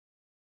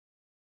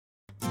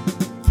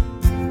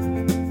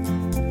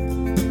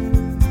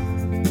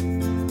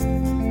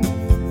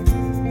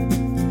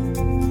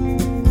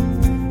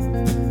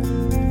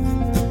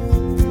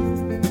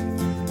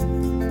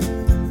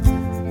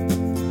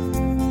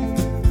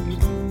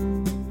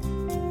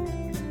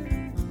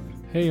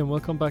Hey, and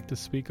welcome back to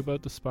Speak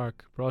About the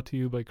Spark, brought to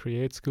you by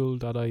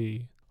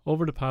createschool.ie.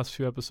 Over the past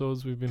few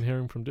episodes, we've been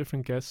hearing from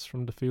different guests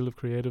from the field of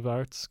creative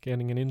arts,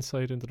 gaining an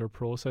insight into their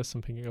process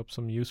and picking up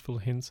some useful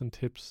hints and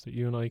tips that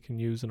you and I can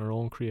use in our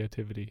own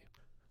creativity.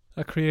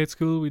 At Create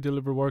School, we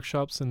deliver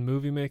workshops in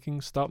movie making,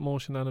 stop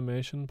motion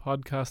animation,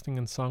 podcasting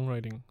and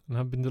songwriting, and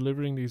have been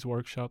delivering these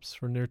workshops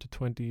for near to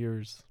 20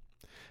 years.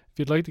 If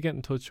you'd like to get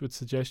in touch with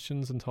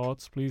suggestions and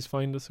thoughts, please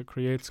find us at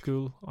Create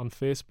School on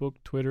Facebook,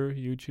 Twitter,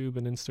 YouTube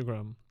and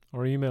Instagram,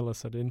 or email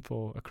us at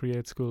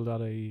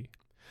info@createschool.ie.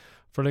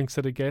 For links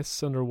to the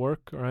guests and their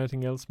work or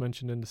anything else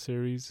mentioned in the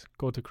series,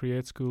 go to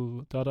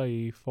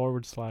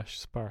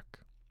createschool.ie/spark.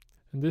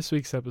 In this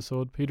week's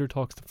episode, Peter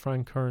talks to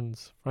Frank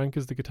Kearns. Frank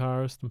is the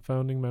guitarist and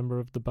founding member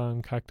of the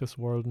band Cactus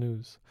World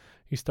News.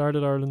 He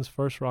started Ireland's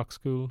first rock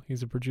school.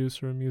 He's a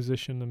producer,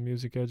 musician and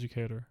music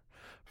educator.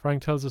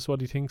 Frank tells us what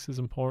he thinks is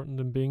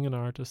important in being an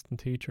artist and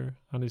teacher,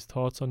 and his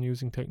thoughts on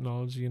using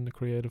technology in the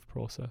creative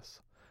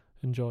process.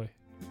 Enjoy.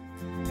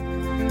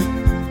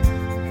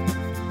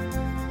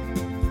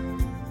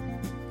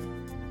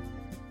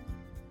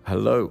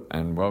 Hello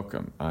and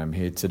welcome. I'm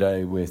here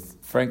today with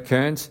Frank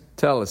Kearns.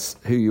 Tell us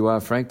who you are,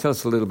 Frank. Tell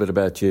us a little bit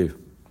about you.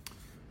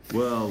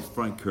 Well,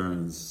 Frank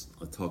Kearns,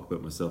 I talk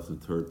about myself in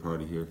third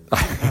party here.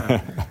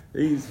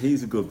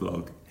 He's a good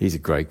bloke. He's a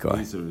great guy.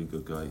 He's a really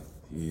good guy.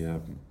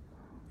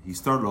 He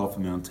started off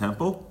in Mount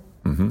Temple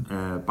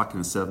back in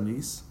the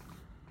 70s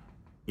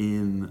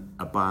in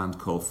a band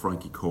called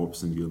Frankie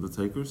Corpse and the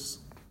Undertakers.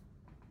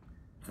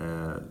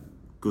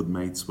 Good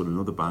mates with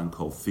another band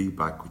called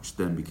Feedback, which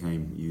then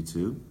became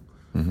U2.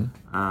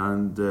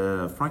 And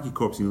Frankie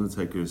Corpse and the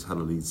Undertakers had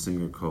a lead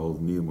singer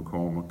called Neil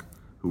McCormick,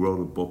 who wrote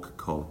a book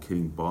called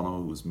Killing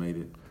Bono, who was made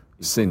it.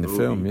 Seen the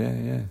film,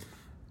 yeah.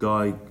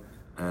 Guy,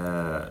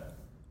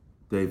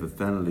 David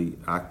Fennelly,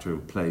 actor,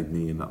 played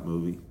me in that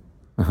movie.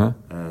 I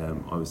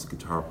was a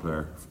guitar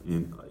player,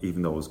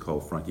 even though it was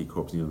called Frankie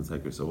Corpse and the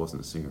Undertakers, so I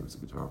wasn't a singer, I was a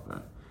guitar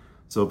player.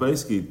 So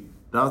basically,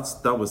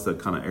 that was the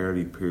kind of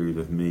early period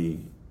of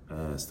me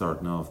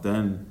starting off.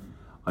 Then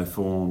I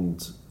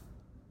formed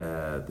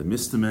the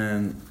Mr.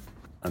 Men,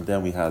 and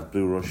then we had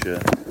Blue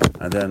Russia,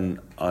 and then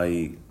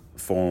I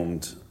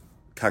formed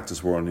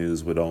Cactus World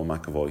News with Owen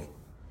McAvoy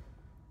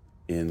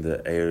in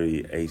the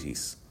early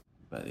 80s,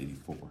 about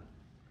 84.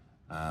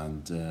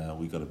 And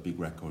we got a big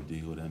record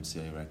deal with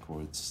MCA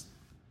Records,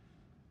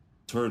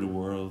 toured the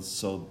world,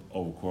 sold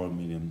over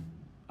 250,000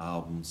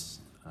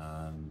 albums,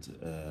 and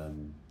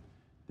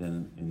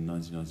then in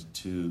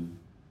 1992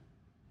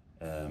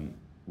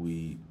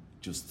 we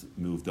just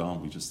moved on.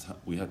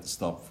 We had to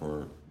stop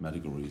for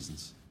medical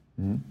reasons.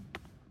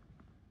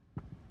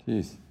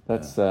 Jeez,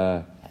 that's We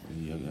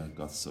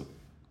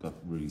got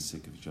really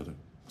sick of each other.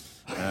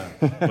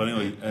 But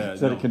anyway, is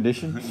that a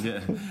condition? Yeah,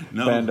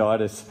 no.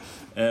 Banditis.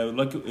 There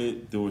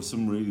were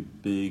some really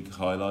big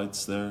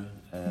highlights there.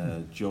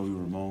 Joey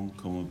Ramone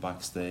coming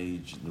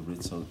backstage in the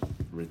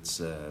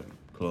Ritz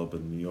Club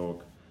in New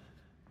York,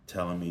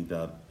 telling me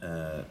that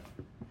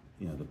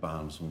the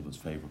band was one of his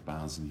favourite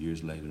bands, and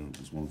years later it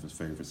was one of his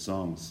favourite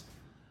songs.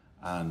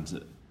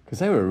 And because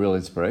they were a real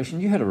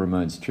inspiration. You had a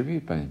Ramones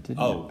tribute band, didn't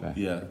you? Oh,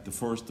 yeah,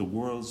 the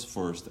world's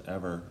first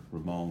ever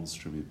Ramones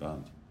tribute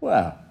band.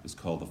 Wow. It was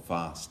called The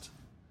Fast.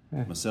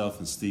 Yeah. Myself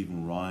and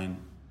Stephen Ryan,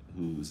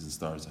 who was in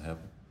Stars of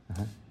Heaven,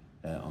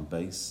 on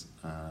bass,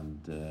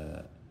 and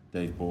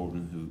Dave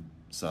Boardman, who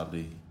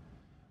sadly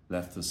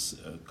left us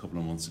a couple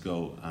of months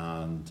ago,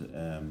 and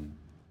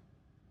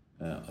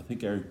I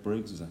think Eric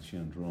Briggs was actually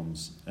on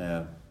drums.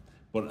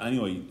 But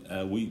anyway,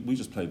 we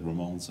just played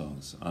Ramone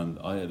songs, and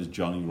I had a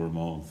Johnny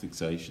Ramone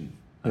fixation,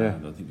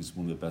 and I think he's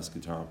one of the best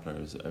guitar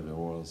players that ever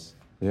was.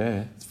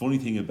 Yeah. The funny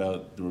thing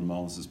about the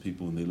Ramones is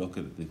people, when they look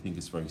at it, they think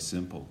it's very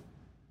simple,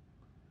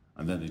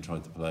 and then they try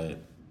to play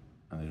it,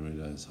 and they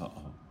realise,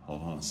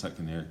 hold on a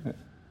second here.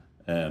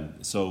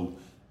 So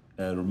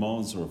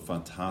Ramones were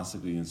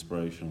fantastically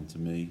inspirational to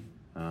me,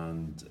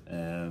 and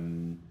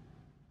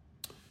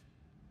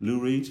Lou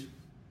Reed.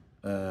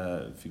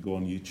 If you go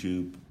on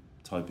YouTube,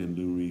 type in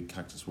Lou Reed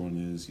Cactus World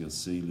News, you'll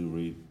see Lou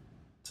Reed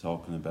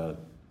talking about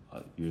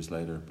years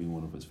later being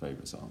one of his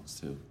favourite songs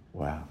too.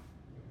 Wow,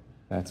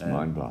 that's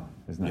mind-blowing,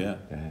 isn't it?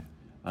 Yeah.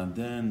 And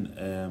then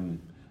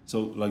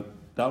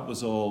that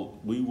was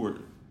all. We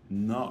were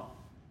not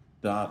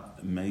that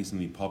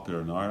amazingly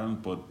popular in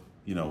Ireland, but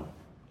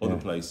other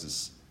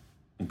places,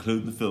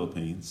 including the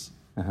Philippines,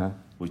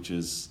 which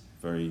is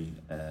very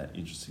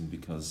interesting,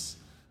 because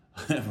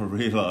I never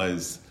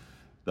realised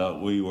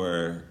that we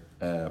were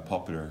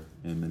popular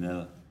in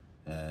Manila.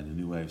 The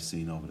new wave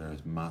scene over there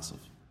is massive,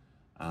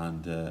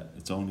 and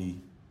it's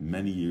only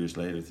many years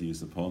later, to use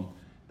the pun,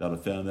 that I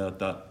found out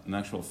that in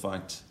actual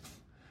fact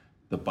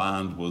the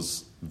band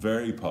was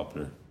very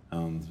popular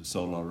and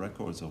sold a lot of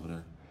records over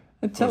there.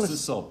 And of course, this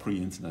is all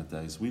pre-internet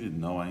days. We didn't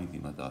know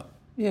anything like that.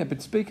 Yeah,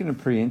 but speaking of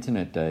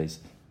pre-internet days,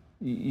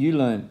 you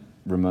learned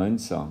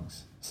Ramones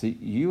songs. See,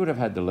 you would have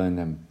had to learn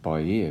them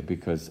by ear,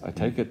 because I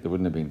take it there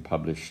wouldn't have been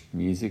published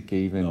music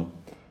even. No.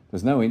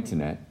 There's no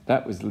internet.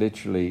 That was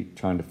literally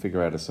trying to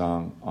figure out a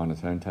song on a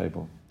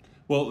turntable.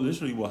 Well,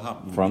 literally what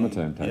happened from a with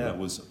turntable? Yeah, it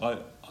was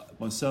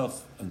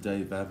myself and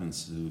Dave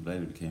Evans, who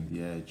later became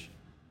The Edge.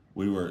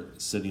 We were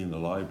sitting in the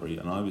library,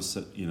 and I was,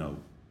 he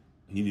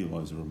knew I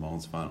was a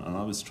Ramones fan, and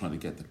I was trying to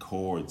get the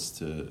chords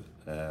to,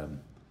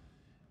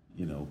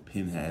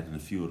 Pinhead and a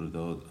few other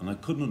those, and I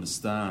couldn't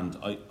understand.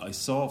 I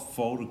saw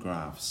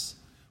photographs.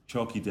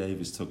 Chalky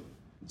Davis took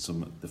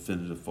some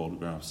definitive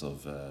photographs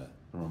of the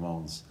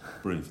Ramones.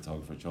 Brilliant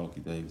photographer,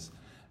 Chalky Davis,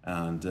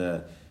 and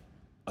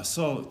I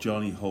saw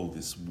Johnny hold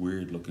this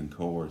weird-looking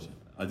chord.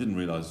 I didn't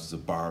realise it was a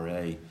bar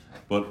A,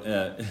 but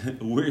a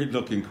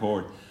weird-looking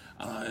chord.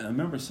 And I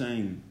remember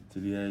saying to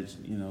The Edge,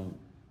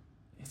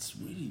 it's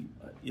really,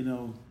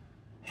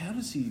 how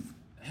did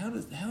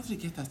he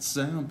get that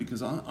sound?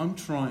 Because I'm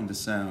trying to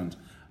sound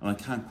and I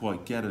can't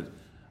quite get it.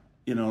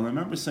 And I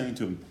remember saying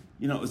to him,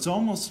 it's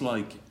almost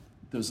like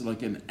there's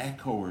like an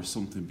echo or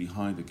something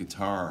behind the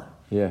guitar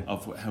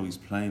of how he's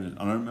playing it.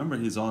 And I remember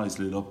his eyes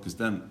lit up because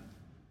then,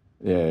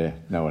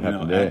 know what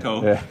happened there.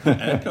 Echo, Yeah.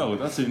 echo,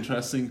 that's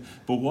interesting.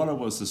 But what I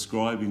was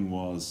describing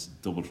was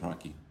double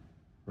tracking.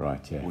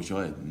 Right, yeah. Which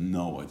I had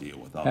no idea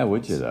what that was. How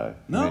would you, though?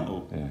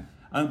 No.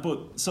 I mean,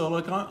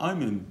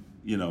 I'm in,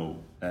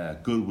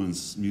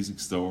 Goodwin's music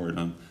store and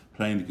I'm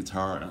playing the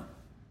guitar,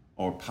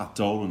 or Pat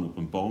Dolan up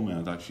in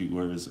Beaumont, actually,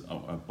 whereas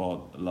I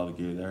bought a lot of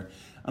gear there.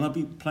 And I'd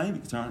be playing the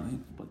guitar and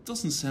think, but it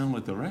doesn't sound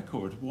like the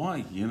record.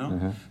 Why,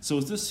 So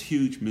it's this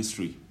huge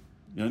mystery.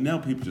 Now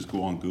people just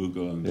go on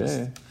Google and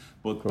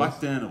But back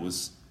then it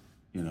was,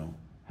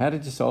 How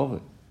did you solve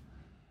it?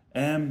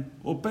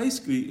 Well,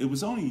 basically, it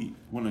was only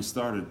when I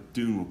started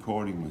doing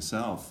recording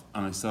myself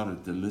and I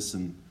started to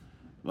listen.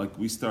 Like,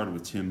 we started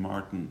with Tim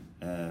Martin.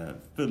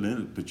 Phil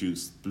Lynott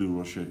produced Blue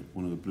Russia,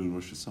 one of the Blue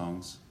Russia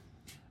songs.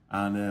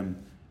 And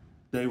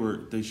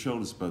they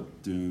showed us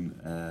about doing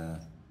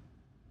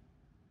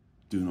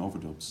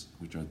overdubs,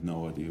 which I had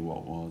no idea what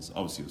it was.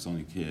 Obviously, I was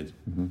only a kid.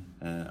 Mm-hmm.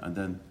 And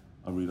then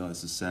I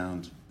realised the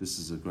sound, this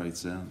is a great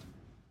sound.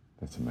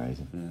 That's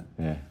amazing.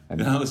 Yeah. And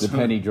the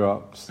penny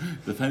drops.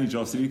 The penny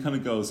drops. He kind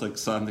of goes like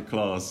Santa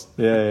Claus.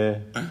 Yeah.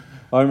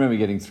 I remember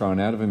getting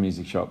thrown out of a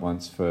music shop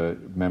once for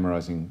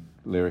memorising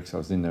lyrics. I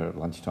was in there at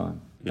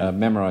lunchtime.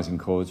 Memorising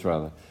chords,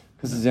 rather.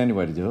 Because it's the only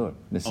way to do it.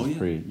 This is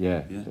pretty,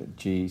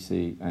 G,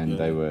 C, and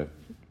they were...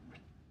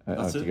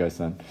 I have to go,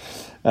 son.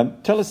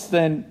 Tell us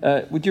then,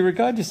 would you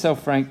regard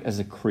yourself, Frank, as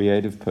a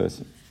creative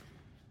person?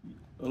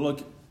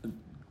 Look,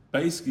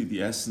 basically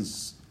the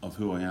essence of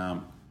who I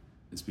am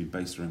has been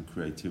based around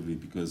creativity,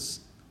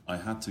 because I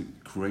had to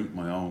create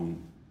my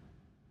own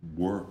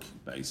work,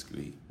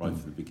 basically, right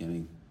from the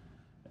beginning.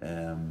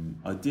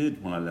 I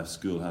did, when I left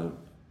school, had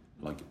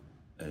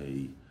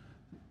a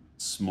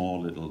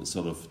small little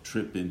sort of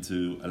trip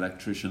into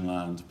electrician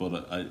land,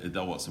 but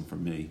that wasn't for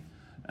me.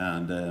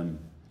 And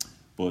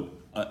but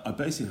I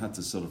basically had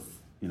to sort of,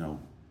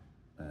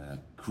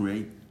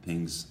 create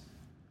things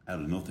out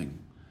of nothing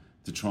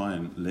to try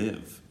and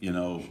live, in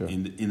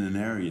an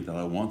area that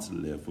I wanted to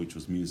live, which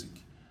was music.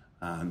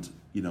 And,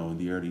 in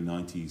the early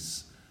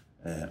 90s,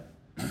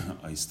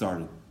 I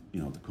started,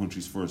 the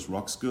country's first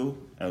rock school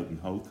out in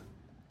Howth.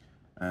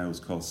 It was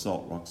called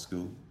Salt Rock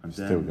School. And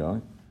then, still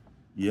going?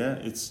 Yeah,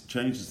 it's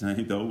changed its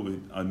name though.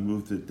 I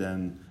moved it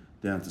then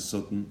down to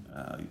Sutton.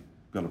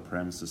 Got a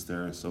premises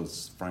there, so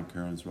it's Frank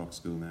Kearns Rock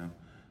School now.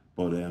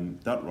 But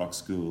that rock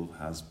school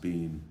has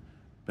been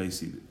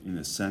basically in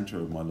the centre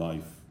of my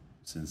life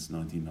since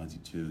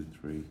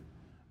 1992-3,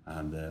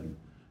 and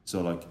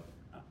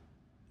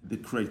the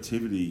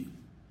creativity,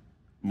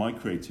 my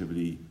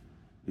creativity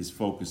is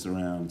focused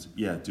around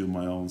doing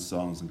my own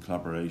songs and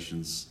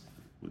collaborations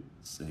with,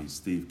 say,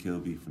 Steve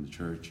Kilby from the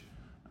church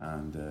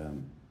and a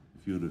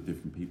few other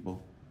different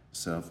people,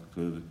 self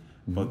included.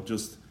 But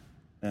just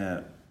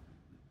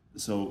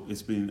so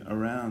it's been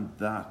around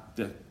that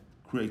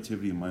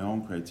creativity and my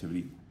own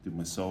creativity, doing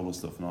my solo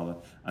stuff and all that,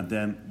 and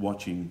then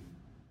watching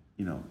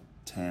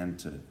 10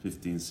 to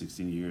 15,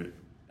 16 year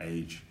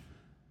age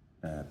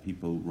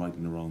people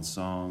writing their own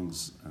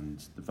songs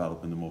and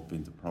developing them up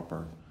into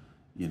proper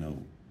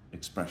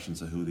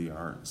expressions of who they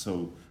are.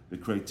 So the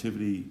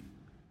creativity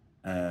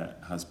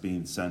has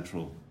been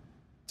central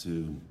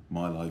to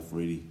my life,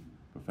 really,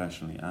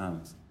 professionally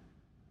and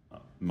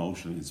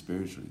emotionally and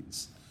spiritually.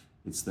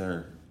 It's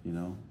there,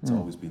 it's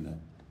always been there.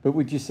 But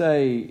would you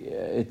say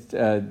it's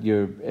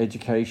your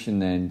education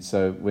then,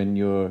 so when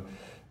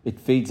it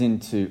feeds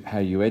into how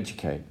you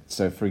educate?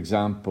 So, for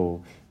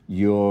example,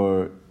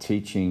 you're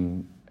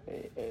teaching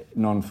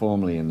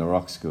non-formally in the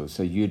rock school,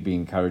 so you'd be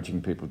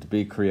encouraging people to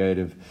be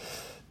creative,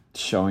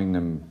 showing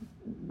them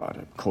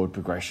chord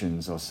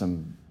progressions or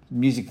some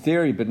music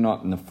theory, but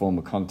not in the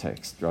formal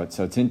context, right?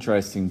 So it's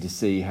interesting to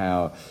see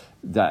how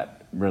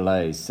that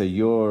relays. So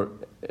you're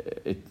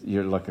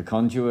like a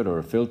conduit or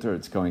a filter.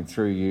 It's going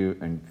through you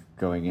and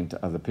going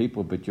into other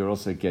people, but you're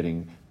also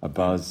getting a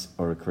buzz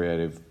or a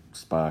creative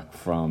spark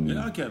from...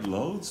 Yeah, I get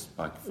loads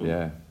back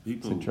from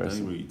people.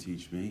 They really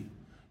teach me.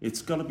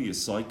 It's got to be a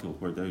cycle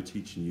where they're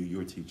teaching you,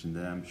 you're teaching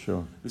them.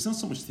 Sure. It's not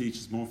so much teach,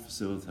 it's more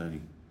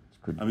facilitating.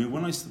 Good. I mean,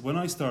 when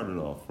I started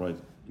off, right,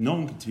 no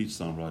one can teach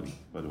songwriting,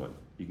 by the way.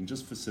 You can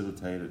just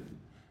facilitate it,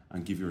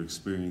 and give your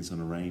experience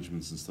on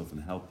arrangements and stuff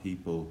and help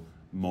people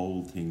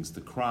mold things.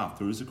 The craft,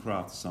 there is a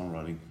craft of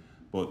songwriting,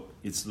 but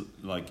it's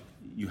like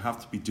you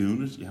have to be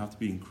doing it, you have to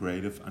be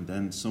creative, and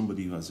then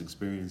somebody who has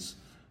experience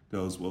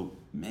goes, well,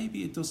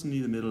 maybe it doesn't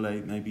need a middle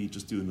eight, maybe you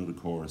just do another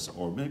chorus,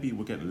 or maybe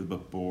we're getting a little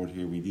bit bored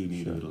here, we do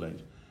need a middle eight.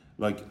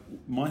 Like,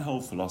 my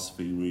whole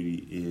philosophy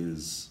really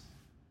is,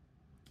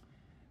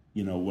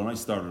 you know, when I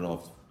started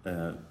off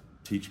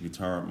teaching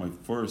guitar, my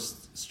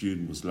first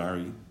student was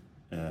Larry,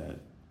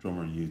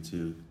 drummer in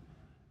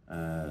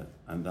U2,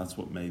 and that's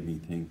what made me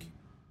think,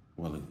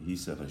 well, he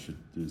said I should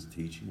do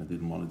teaching. I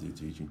didn't want to do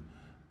teaching,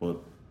 but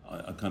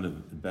I kind of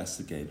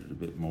investigated a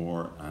bit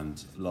more,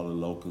 and a lot of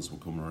locals were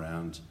coming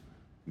around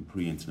in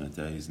pre-internet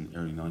days in the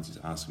early 90s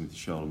asking me to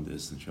show them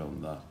this and show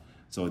them that.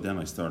 So then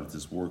I started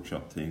this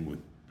workshop thing with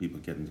people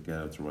getting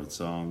together to write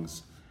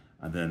songs,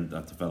 and then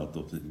that developed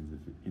up to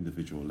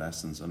individual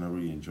lessons, and I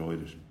really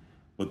enjoyed it.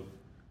 But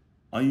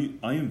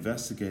I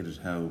investigated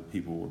how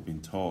people were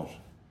being taught,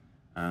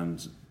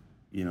 and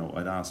you know,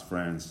 I'd ask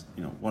friends,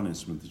 you know, what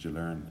instrument did you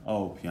learn?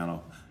 Oh,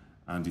 piano.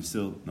 And you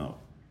still, no.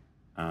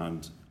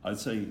 And I'd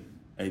say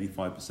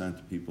 85%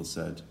 of people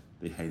said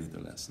they hated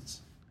their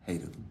lessons,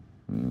 hated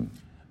them.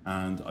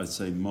 And I'd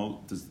say,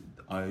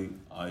 I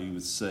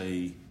would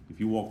say, if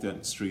you walked out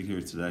the street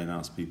here today and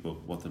asked people,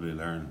 what did they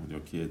learn with your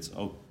kids?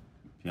 Oh,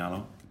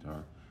 piano,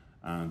 guitar.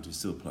 And you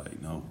still play?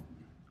 No,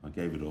 I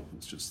gave it up.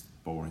 It's just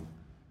boring.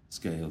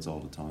 Scales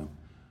all the time.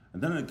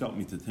 And then it got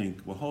me to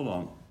think, well, hold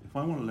on. If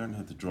I want to learn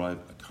how to drive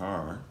a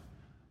car,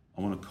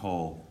 I want to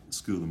call the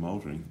school of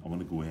motoring. I want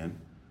to go in.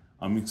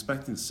 I'm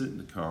expecting to sit in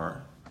the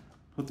car,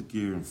 put the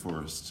gear in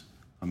first,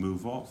 and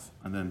move off,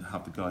 and then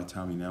have the guy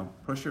tell me, now,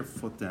 press your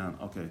foot down.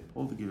 Okay,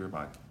 pull the gear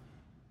back.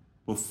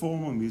 But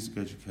formal music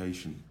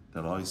education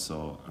that I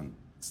saw, and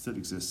still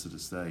exists to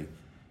this day,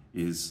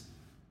 is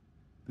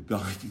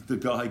the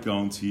guy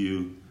going to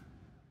you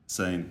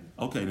saying,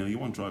 okay, now you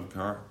want to drive a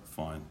car?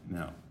 Fine.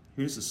 Now,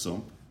 here's a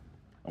sump.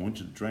 I want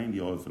you to drain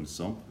the oil from the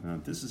sump. Now,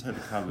 this is how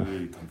the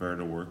catalytic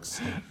converter works.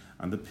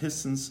 And the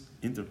pistons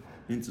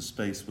into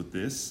space with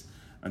this.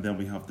 And then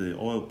we have the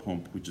oil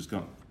pump, which is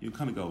gone. You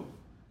kind of go,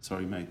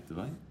 sorry, mate, did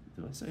I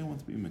say I want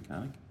to be a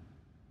mechanic?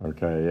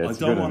 Okay, yeah. I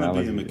don't want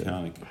to be a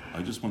mechanic. Yeah.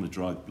 I just want to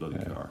drive the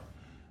bloody car.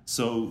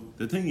 So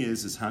the thing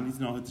is, it's handy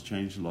to know how to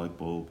change the light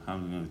bulb,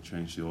 handy to know how to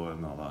change the oil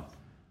and all that.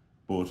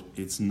 But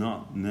it's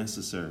not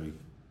necessary.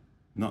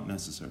 Not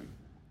necessary.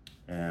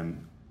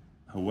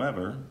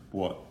 However,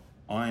 what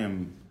I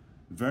am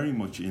very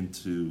much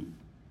into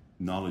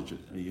knowledge,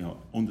 you know,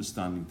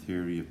 understanding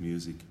theory of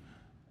music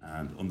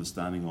and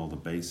understanding all the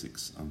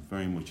basics. I'm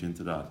very much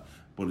into that.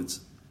 But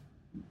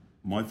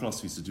my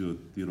philosophy is to do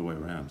it the other way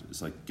around.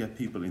 It's like get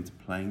people into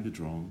playing the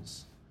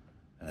drums,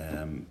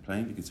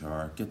 playing the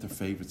guitar, get their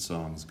favourite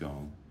songs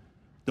going.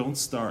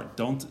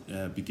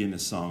 Don't begin a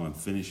song and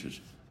finish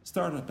it.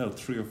 Start about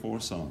 3 or 4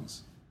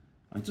 songs.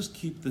 And just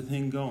keep the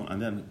thing going, and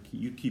then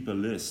you keep a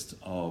list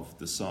of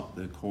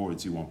the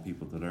chords you want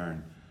people to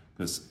learn,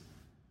 because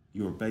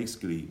you're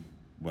basically,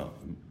 well,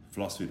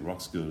 philosophy of the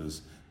rock school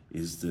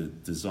is to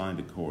design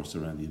the course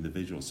around the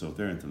individual. So if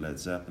they're into Led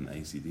Zeppelin,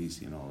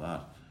 AC/DC and all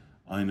that,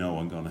 I know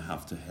I'm going to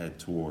have to head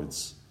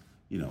towards,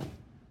 you know,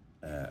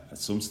 at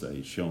some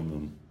stage showing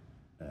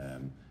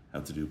them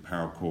how to do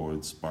power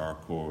chords, bar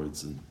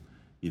chords, and,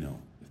 you know,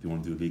 if they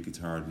want to do lead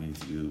guitar, they need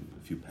to do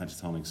a few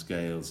pentatonic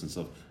scales and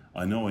stuff.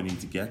 I know I need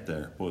to get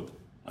there, but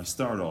I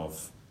start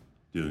off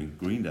doing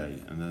Green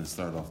Day, and then I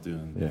start off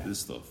doing this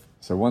stuff.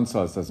 So one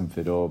size doesn't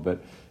fit all,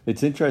 but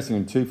it's interesting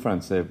on 2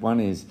 fronts there. One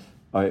is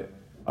I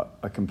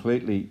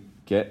completely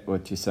get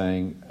what you're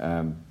saying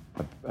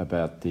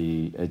about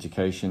the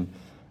education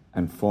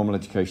and formal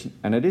education,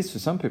 and it is for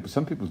some people.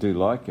 Some people do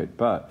like it,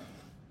 but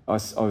I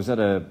was at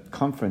a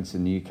conference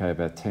in the UK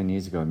about 10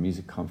 years ago, a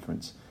music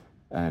conference,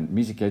 and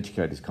music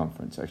educators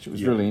conference, actually. It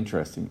was really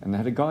interesting, and they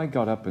had a guy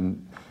got up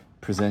and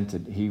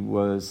presented. He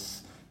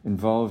was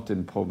involved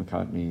in Paul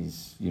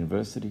McCartney's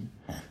university,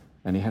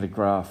 and he had a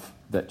graph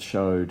that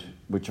showed,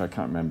 which I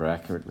can't remember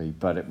accurately,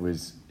 but it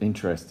was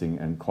interesting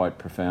and quite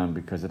profound,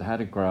 because it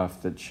had a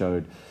graph that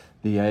showed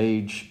the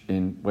age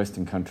in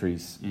Western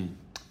countries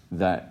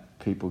that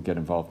people get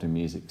involved in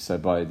music. So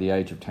by the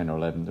age of 10 or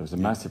 11, there was a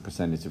massive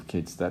percentage of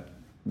kids that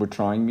were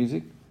trying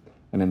music,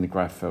 and then the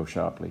graph fell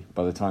sharply.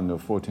 By the time they were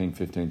 14,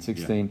 15,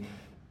 16,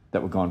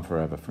 that were gone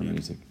forever from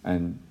music,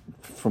 and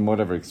from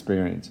whatever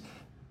experience,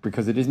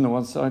 because it isn't a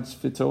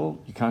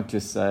one-size-fits-all. You can't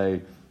just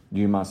say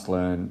you must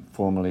learn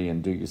formally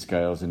and do your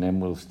scales, and then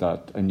we'll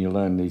start, and you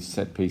learn these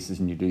set pieces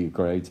and you do your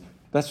grades.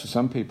 That's for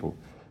some people,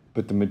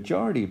 but the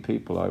majority of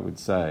people, I would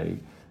say,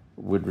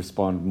 would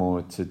respond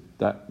more to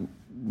that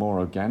more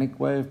organic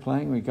way of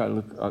playing. We go,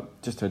 look, I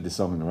just heard this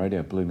song on the radio,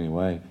 it blew me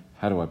away.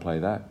 How do I play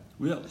that?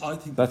 Well, I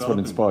think that's what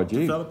inspired you.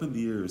 Developing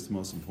the ear is the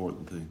most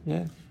important thing.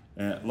 Yeah.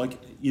 Like,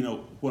 you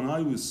know, when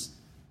I was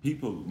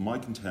my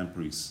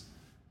contemporaries,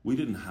 we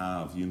didn't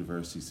have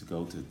universities to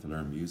go to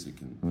learn music,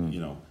 and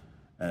you know,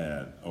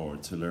 or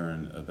to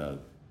learn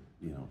about,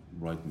 you know,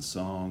 writing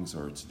songs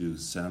or to do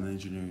sound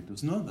engineering. There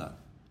was none of that.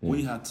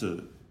 We had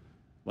to,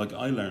 like,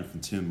 I learned from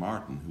Tim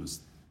Martin, who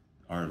was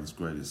Ireland's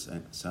greatest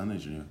sound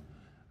engineer.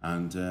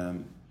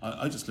 And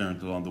I just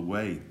learned along the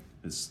way.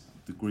 Is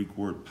the Greek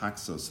word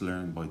paxos,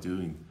 learn by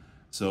doing.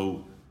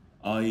 So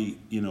I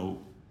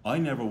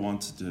never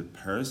wanted to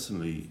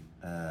personally,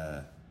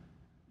 I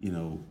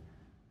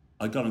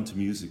got into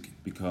music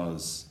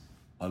because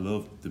I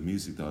loved the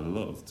music that I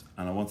loved,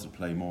 and I wanted to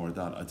play more of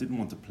that. I didn't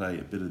want to play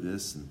a bit of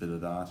this and a bit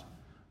of that,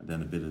 and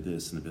then a bit of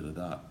this and a bit of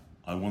that.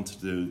 I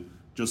wanted to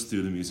just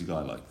do the music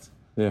I liked.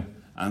 Yeah.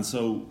 And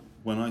so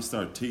when I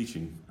started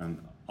teaching, and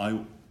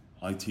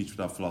I teach with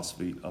that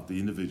philosophy of the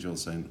individual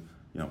saying,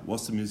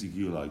 what's the music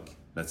you like?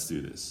 Let's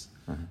do this.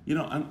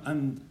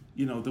 And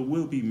there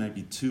will be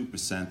maybe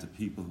 2% of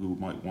people who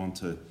might want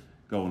to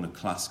go in a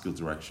classical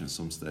direction at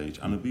some stage,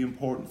 and it'll be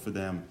important for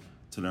them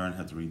to learn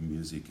how to read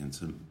music and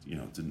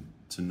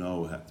to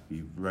know how to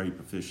be very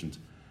proficient,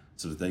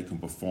 so that they can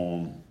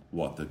perform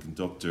what the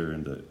conductor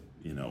and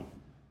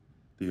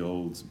the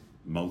old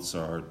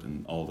Mozart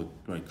and all the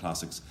great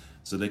classics,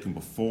 so they can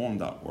perform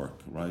that work,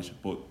 right?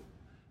 But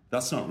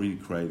that's not really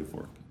creative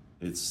work.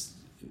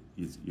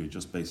 You're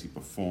just basically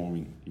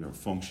performing, you're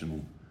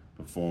functional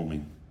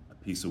performing a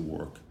piece of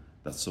work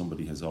that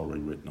somebody has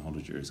already written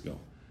 100 years ago.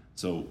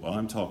 So what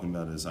I'm talking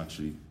about is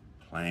actually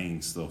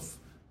playing stuff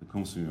that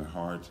comes from your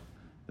heart,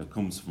 that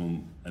comes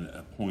from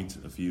a point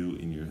of view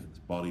in your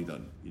body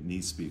that it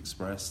needs to be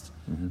expressed.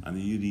 And then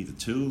you need the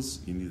tools.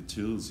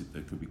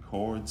 There could be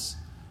chords.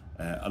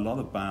 A lot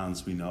of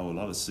bands we know, a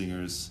lot of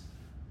singers,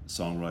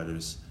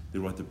 songwriters, they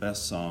write the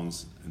best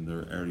songs in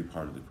their early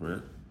part of the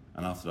career,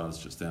 and after that it's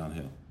just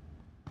downhill.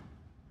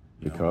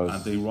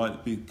 And they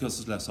write because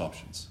there's less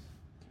options.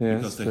 Yeah,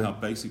 because they have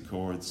basic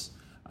chords,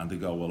 and they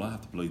go, well, I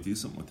have to bloody do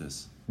something with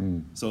this.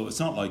 So it's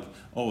not like,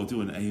 I'll do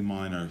an A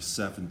minor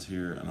 7th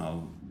here, and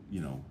I'll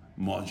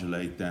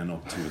modulate then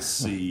up to a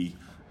C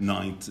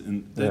 9th,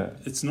 and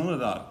it's none of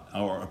that,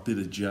 or a bit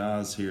of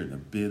jazz here and a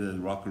bit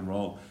of rock and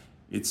roll.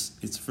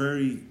 It's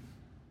very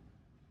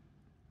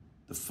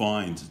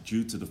defined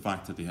due to the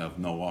fact that they have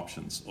no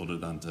options other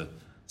than to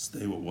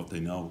stay with what they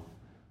know.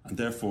 And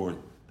therefore,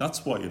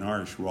 that's why in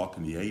Irish rock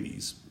in the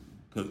 80s,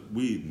 because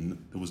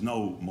there was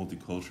no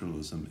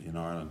multiculturalism in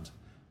Ireland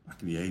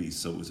back in the 80s,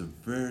 so it was a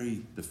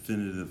very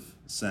definitive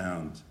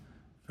sound,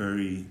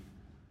 very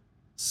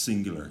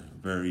singular,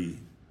 very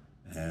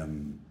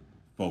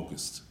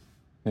focused.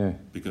 Yeah.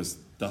 Because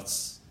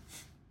that's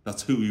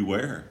who we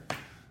were,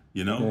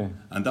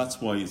 and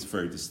that's why it's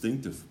very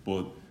distinctive.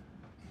 But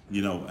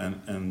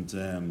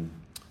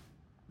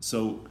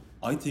so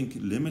I think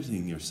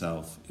limiting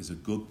yourself is a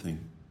good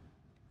thing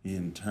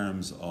in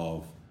terms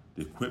of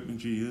the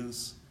equipment you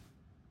use,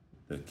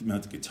 the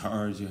amount of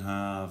guitars you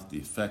have, the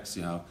effects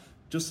you have.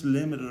 Just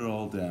limit it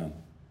all down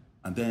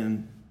and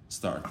then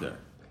start there.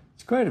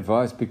 It's great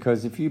advice,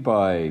 because if you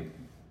buy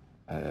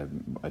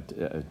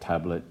a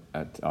tablet,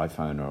 at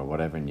iPhone or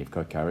whatever, and you've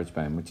got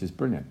GarageBand, which is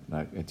brilliant,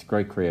 like, it's a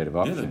great creative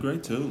option. Yeah, they're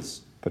great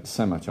tools. But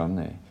so much on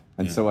there.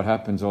 And so what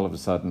happens all of a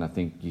sudden, I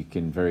think you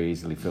can very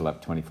easily fill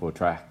up 24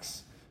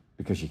 tracks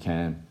because you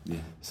can. Yeah.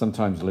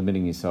 Sometimes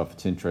limiting yourself,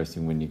 it's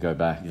interesting when you go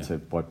back to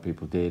what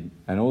people did.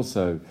 And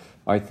also,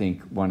 I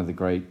think one of the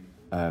great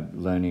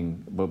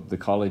the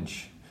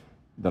college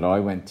that I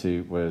went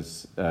to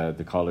was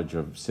the college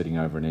of sitting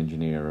over an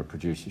engineer or a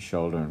producer's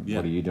shoulder and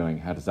what are you doing?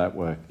 How does that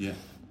work? Yeah.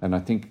 And I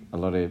think a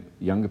lot of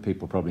younger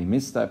people probably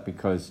miss that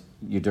because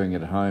you're doing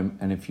it at home.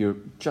 And if you're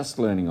just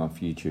learning off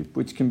YouTube,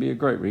 which can be a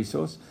great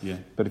resource,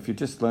 but if you're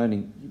just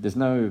learning, there's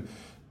no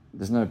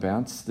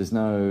bounce, there's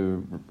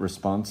no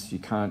response. You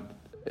can't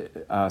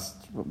ask,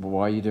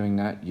 why are you doing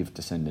that? You have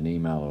to send an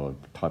email or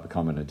type a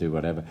comment or do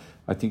whatever.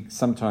 I think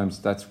sometimes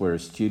that's where a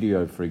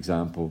studio, for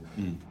example,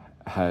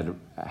 had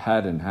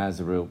and has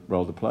a real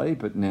role to play,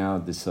 but now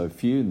there's so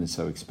few and they're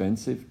so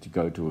expensive to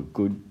go to a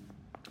good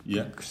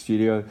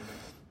studio.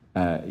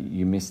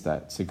 You miss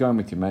that. So going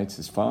with your mates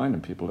is fine,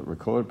 and people that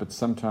record, but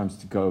sometimes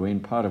to go in,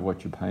 part of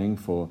what you're paying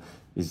for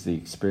is the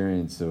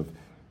experience of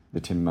the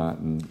Tim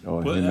Martin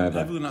or whomever.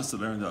 Everyone has to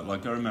learn that.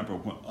 Like, I remember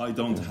when I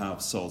don't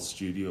have Salt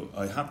Studio.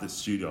 I have this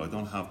studio. I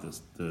don't have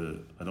this.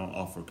 I don't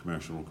offer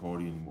commercial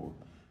recording anymore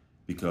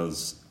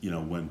because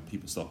when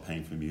people stopped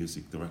paying for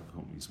music, the record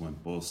companies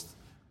went bust.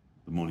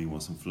 The money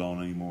wasn't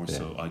flowing anymore,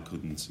 so I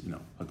couldn't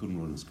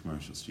run this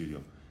commercial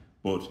studio.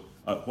 But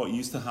what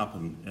used to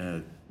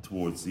happen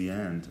towards the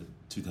end,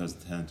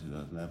 2010,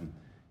 2011,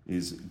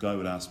 is a guy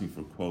would ask me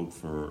for a quote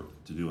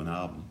to do an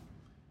album.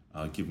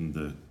 I'd give him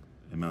the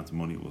amount of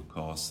money it would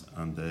cost,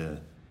 and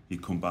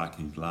he'd come back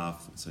and he'd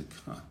laugh and say,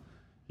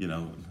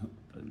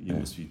 you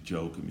must be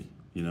joking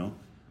me,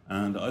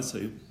 And I'd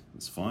say,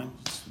 it's fine,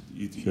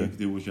 you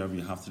do whatever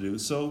you have to do.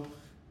 So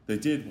they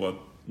did what,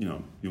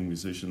 young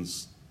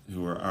musicians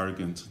who are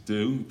arrogant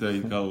do. They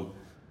go,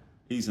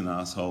 he's an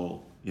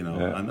asshole,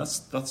 and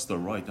that's the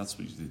right. That's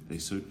what they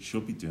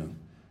should be doing,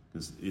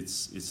 because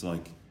it's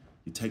like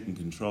you're taking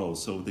control.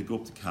 So they go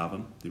up to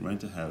Cavan, they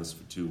rent a house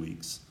for 2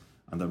 weeks,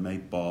 and their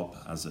mate Bob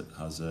has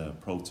a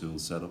Pro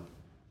Tools setup,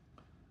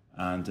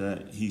 and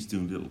he's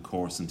doing a little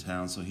course in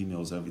town, so he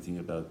knows everything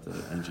about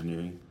the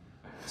engineering.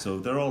 So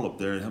they're all up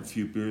there, have a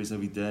few beers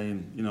every day,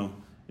 and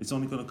it's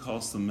only going to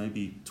cost them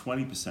maybe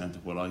 20%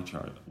 of what I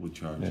would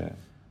charge. Yeah.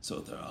 So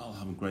they're all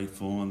having great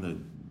fun, they're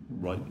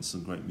writing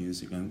some great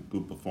music and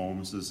good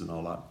performances and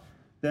all that.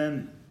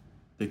 Then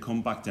they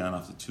come back down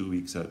after 2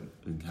 weeks out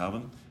in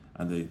Cavan,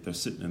 and they're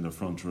sitting in their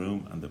front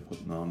room and they're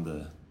putting on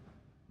the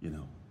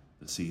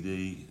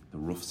CD, the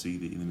rough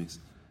CD in the mix.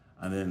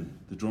 And then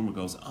the drummer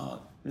goes,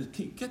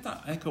 get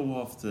that echo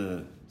off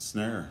the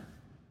snare.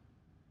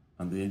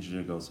 And the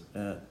engineer goes,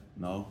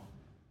 no,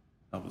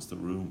 that was the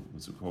room it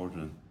was recorded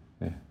in.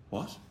 Yeah.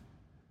 What?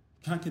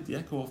 Can't get the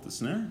echo off the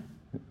snare?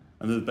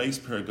 And then the bass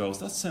player goes,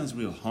 that sounds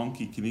real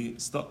honky. Can you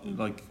stop?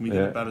 Like, can we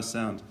get a better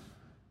sound?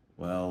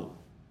 Well,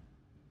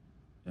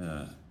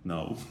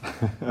 no.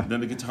 And then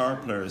the guitar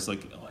player is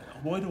like,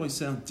 why do I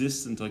sound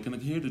distant? I can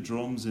hear the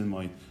drums in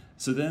my...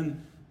 So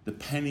then the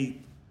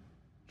penny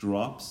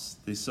drops.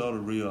 They sort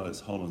of realize,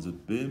 hold on, there's a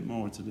bit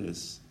more to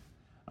this.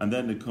 And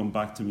then they come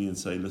back to me and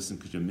say, listen,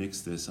 could you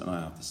mix this? And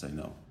I have to say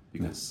no,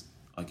 because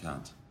I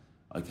can't.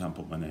 I can't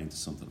put my name to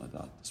something like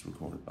that that's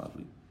recorded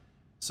badly.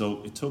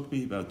 So it took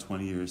me about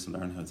 20 years to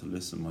learn how to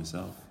listen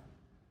myself.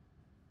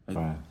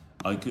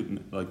 I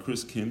couldn't, like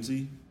Chris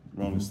Kimsey,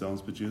 Rolling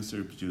Stones producer,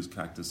 who produced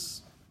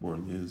Cactus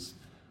World News.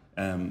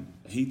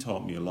 He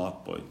taught me a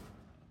lot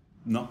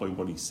not by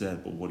what he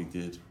said, but what he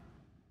did.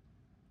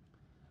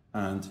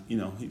 And,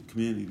 he'd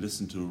come in, he'd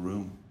listen to a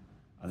room,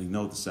 and he'd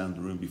know the sound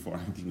of the room before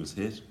anything was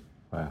hit.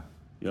 Wow.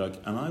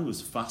 And I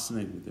was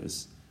fascinated with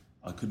this.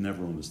 I could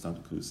never understand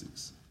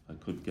acoustics. I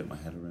couldn't get my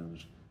head around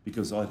it.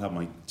 Because I'd have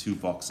my 2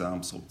 Vox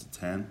amps up to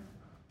 10.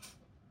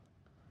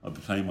 I'd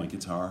be playing my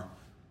guitar,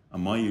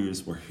 and my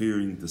ears were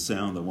hearing the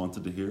sound I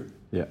wanted to hear.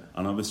 Yeah.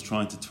 And I was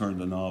trying to turn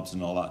the knobs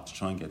and all that to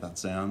try and get that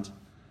sound.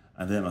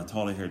 And then I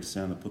thought I heard the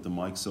sound, I put the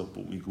mics up,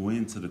 but when you go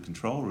into the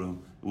control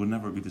room, it would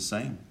never be the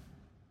same.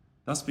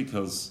 That's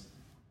because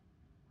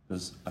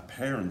there's a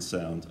parent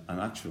sound and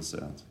actual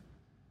sound.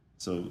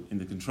 So in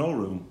the control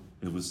room,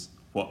 it was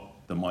what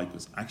the mic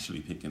was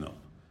actually picking up,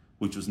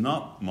 which was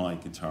not my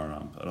guitar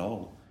amp at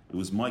all. It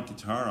was my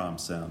guitar amp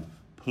sound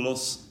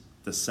plus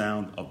the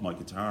sound of my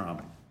guitar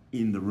amp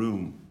in the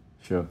room.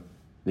 Sure.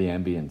 The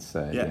ambience.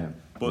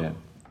 But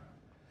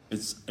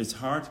it's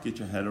hard to get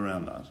your head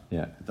around that.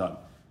 Yeah. That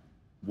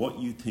what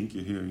you think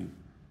you're hearing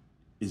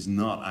is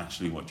not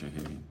actually what you're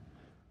hearing.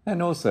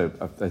 And also,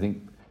 I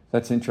think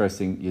that's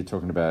interesting. You're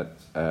talking about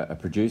a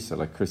producer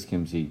like Chris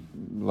Kimsey.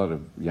 A lot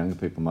of younger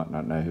people might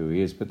not know who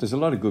he is, but there's a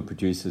lot of good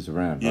producers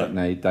around. Yeah. Right?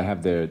 And they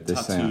have their Tattoo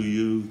sound.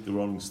 You, the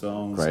Rolling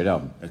Stones. Great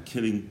album. A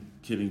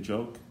Killing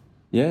Joke.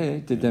 Yeah,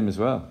 did them as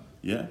well.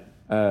 Yeah.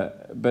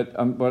 But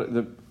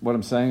what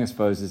I'm saying, I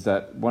suppose, is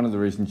that one of the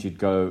reasons you'd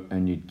go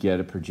and you'd get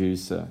a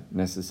producer,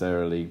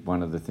 necessarily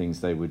one of the things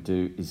they would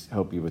do is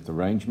help you with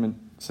arrangement,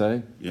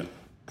 say,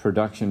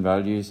 production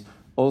values.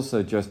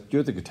 Also, just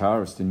you're the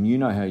guitarist and you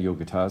know how your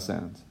guitar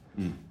sounds.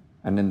 Mm.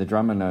 And then the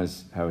drummer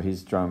knows how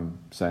his drum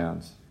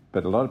sounds.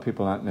 But a lot of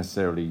people aren't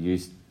necessarily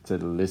used to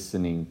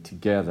listening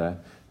together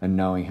and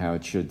knowing how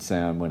it should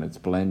sound when it's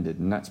blended.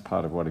 And that's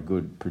part of what a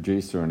good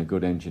producer and a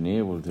good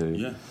engineer will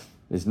do,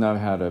 is know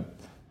how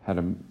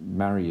to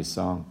marry a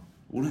song.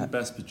 One of the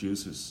best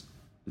producers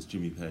is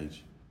Jimmy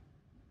Page.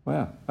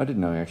 Wow, I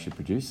didn't know he actually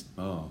produced.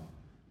 Oh,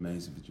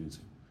 amazing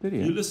producer. Did he?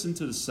 You listen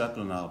to the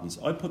Zeppelin albums.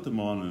 I put them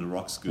on in the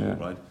rock school,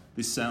 right?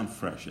 They sound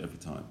fresh every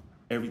time.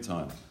 Every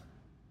time.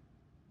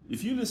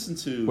 If you listen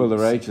to... Well,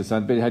 they're ageless,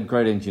 but it had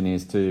great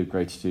engineers too,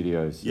 great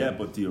studios. Yeah,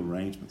 but the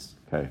arrangements.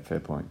 Okay, fair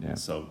point, yeah.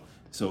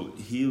 So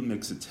he'll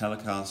mix a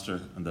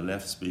Telecaster on the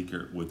left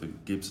speaker with a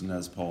Gibson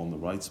Les Paul on the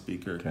right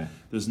speaker. Okay.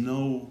 There's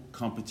no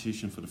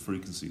competition for the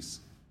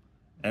frequencies.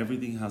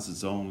 Everything has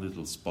its own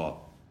little spot.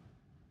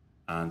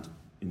 And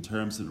in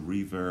terms of the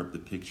reverb, the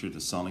picture,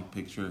 the sonic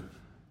picture,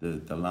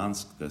 the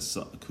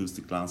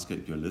acoustic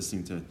landscape you're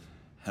listening to,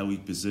 how he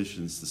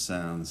positions the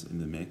sounds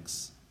in the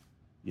mix.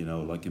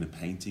 Like in a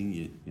painting,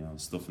 you know,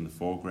 stuff in the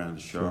foreground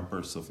is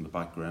sharper, stuff in the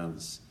background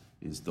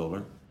is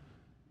duller.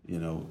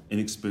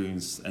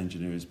 Inexperienced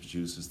engineers,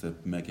 producers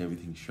that make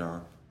everything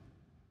sharp,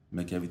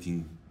 make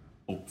everything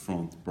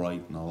upfront,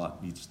 bright and all that.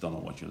 You just don't know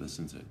what you're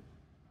listening to.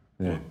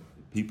 Yeah. But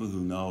people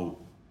who know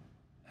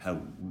how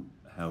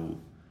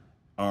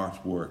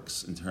art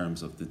works in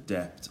terms of the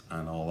depth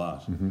and all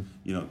that,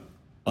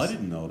 I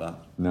didn't know that.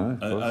 No,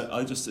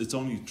 I just, it's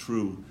only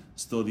through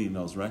studying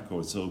those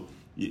records. So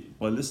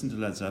by listening to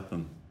Led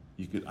Zeppelin,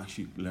 you could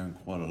actually learn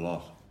quite a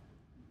lot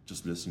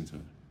just listening to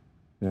it.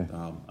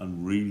 Yeah.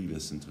 And really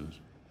listen to it.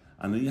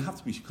 And then you have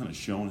to be kind of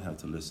shown how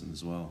to listen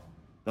as well.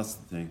 That's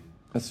the thing.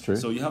 That's true.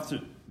 So you have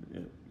to,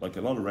 like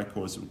a lot of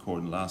records that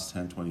recorded in the last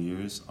 10, 20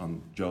 years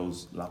on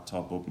Joe's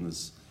laptop up in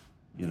his,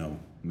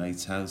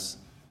 mate's house,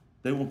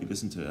 they won't be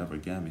listened to ever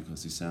again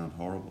because they sound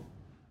horrible.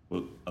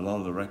 But a lot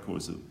of the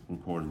records that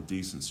record in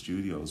decent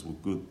studios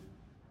with good,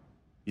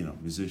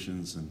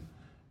 musicians and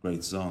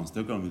great songs,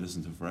 they're going to be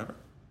listened to forever.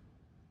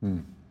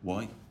 Mm.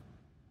 Why?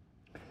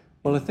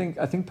 Well, I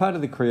think part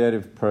of the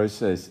creative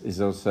process is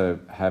also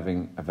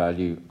having a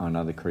value on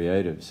other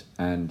creatives.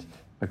 And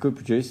a good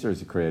producer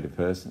is a creative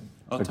person.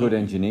 Good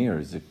engineer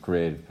is a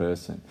creative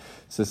person.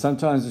 So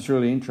sometimes it's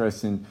really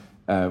interesting.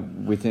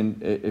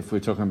 if we're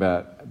talking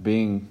about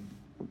being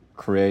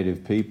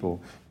creative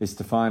people, is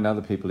to find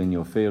other people in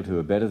your field who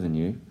are better than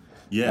you.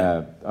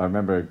 Yeah. I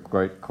remember a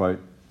great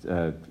quote,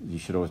 you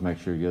should always make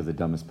sure you're the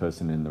dumbest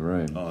person in the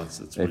room. Oh, that's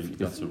a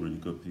really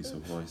good piece of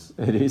advice.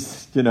 It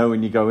is.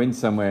 When you go in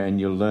somewhere and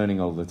you're learning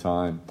all the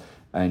time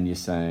and you're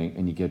saying,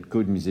 and you get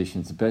good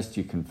musicians, the best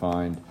you can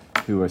find,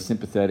 who are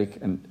sympathetic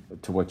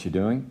to what you're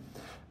doing,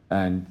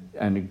 and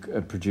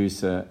a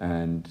producer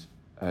and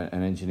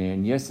an engineer.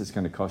 And yes, it's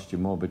going to cost you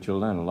more, but you'll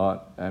learn a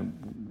lot.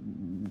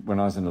 When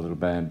I was in a little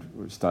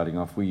band starting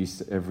off,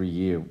 every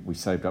year we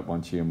saved up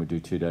once a year and we'd do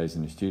 2 days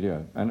in the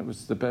studio, and it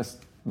was the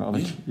best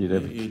knowledge you'd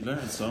ever. You'd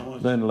learn so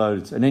much. Learn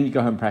loads, and then you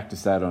go home and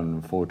practice that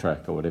on a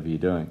 4-track or whatever you're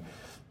doing.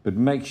 But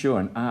make sure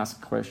and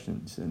ask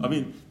questions. I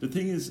mean, the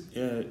thing is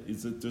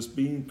that just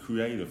being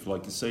creative.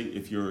 Like, say,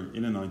 if you're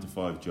in a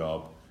 9-to-5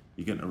 job,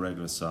 you're getting a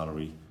regular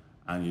salary,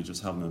 and you're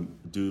just having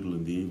a doodle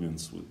in the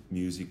evenings with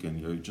music, and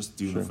you're just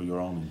doing it for your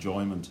own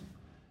enjoyment.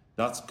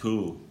 That's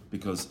cool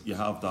because you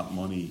have that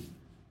money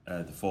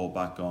to fall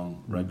back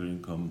on, regular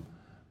income,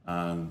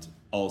 and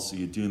also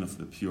you're doing it for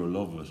the pure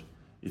love of it.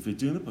 If you're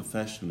doing it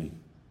professionally,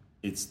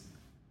 it's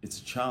a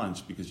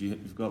challenge because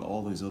you've got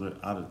all these other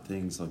added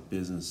things like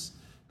business.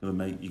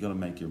 You got to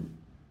make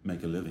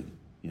a living,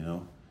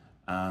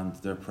 and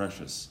they're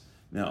precious.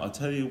 Now I'll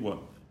tell you what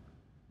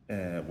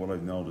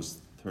I've noticed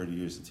 30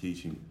 years of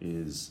teaching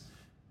is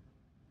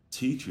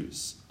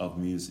teachers of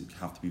music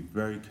have to be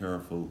very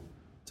careful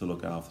to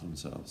look after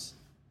themselves.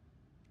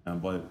 And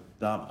by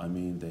that I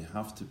mean they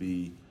have to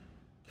be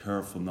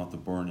careful not to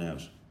burn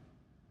out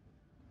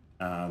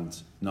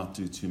and not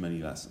do too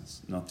many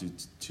lessons, not do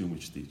too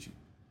much teaching.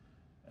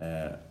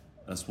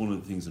 That's one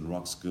of the things in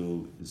rock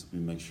school is we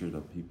make sure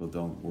that people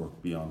don't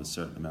work beyond a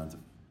certain amount of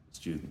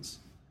students.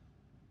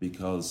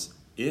 Because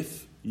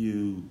if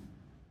you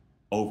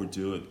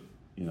overdo it,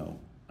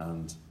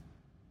 and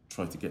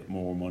try to get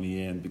more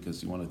money in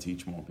because you want to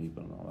teach more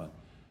people and all that,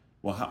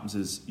 what happens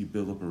is you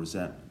build up a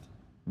resentment.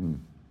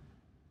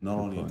 Not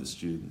only of the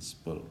students,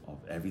 but of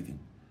everything.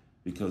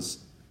 Because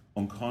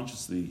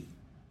unconsciously,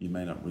 you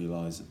may not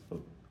realize it, but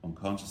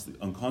unconsciously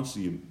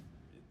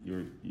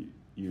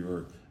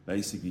you're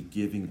basically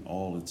giving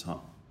all the time,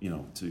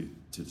 to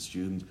the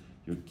student.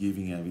 You're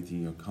giving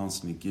everything, you're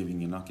constantly giving,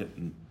 you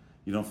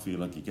don't feel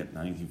like you're getting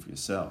anything for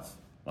yourself,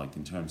 like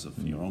in terms of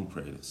your own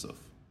creative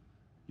stuff.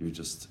 You're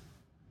just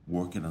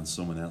working on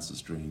someone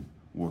else's dream,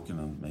 working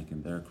on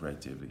making their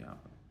creativity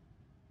happen.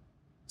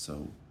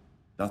 So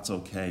that's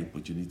okay,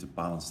 but you need to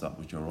balance that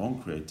with your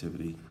own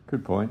creativity.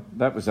 Good point.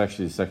 That was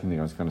actually the second thing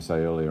I was going to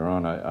say earlier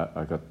on.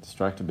 I got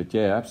distracted, but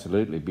yeah,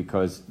 absolutely,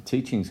 because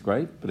teaching's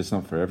great, but it's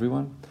not for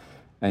everyone.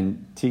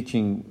 And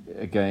teaching,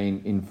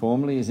 again,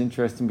 informally is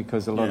interesting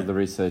because a lot of the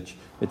research,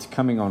 it's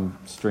coming on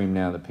stream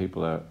now that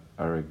people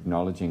are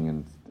acknowledging,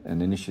 and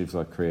initiatives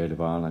like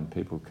Creative Ireland,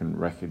 people can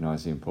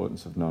recognise the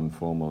importance of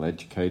non-formal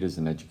educators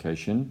and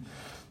education.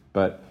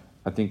 But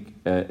I think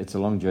it's a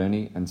long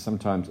journey, and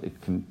sometimes it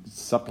can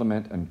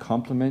supplement and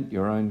complement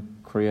your own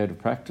creative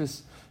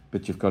practice,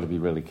 but you've got to be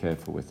really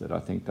careful with it. I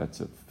think that's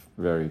a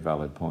very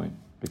valid point,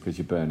 because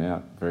you burn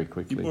out very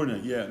quickly. You burn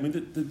out, yeah. I mean,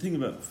 the thing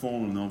about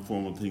formal and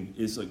non-formal thing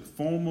is, like,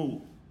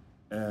 formal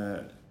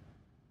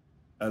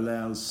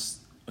allows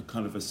a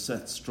kind of a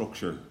set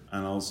structure,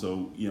 and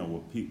also,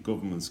 with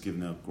governments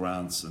giving out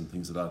grants and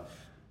things like that,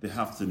 they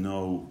have to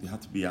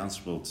be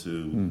answerable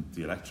to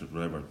the electorate,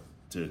 whatever,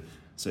 to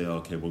say,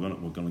 okay,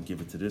 we're gonna give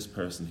it to this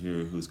person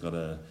here who's got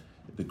a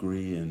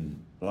degree in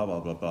blah blah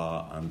blah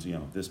blah, and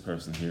this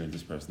person here and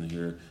this person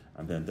here,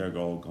 and then they're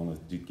all gonna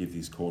give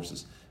these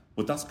courses.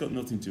 But that's got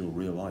nothing to do with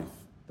real life.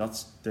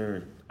 That's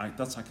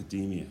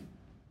academia.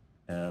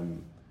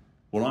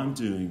 What I'm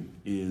doing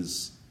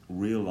is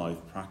real life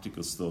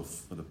practical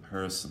stuff for the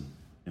person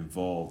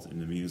involved in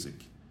the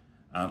music,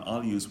 and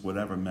I'll use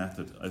whatever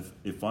method.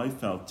 If I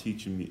felt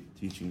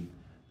teaching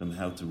them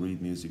how to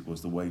read music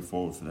was the way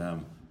forward for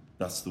them,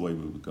 that's the way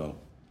we would go.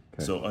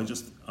 Okay. So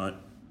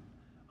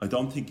I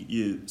don't think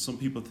some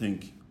people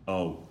think,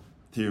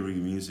 theory of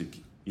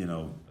music,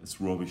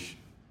 it's rubbish.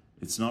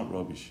 It's not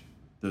rubbish.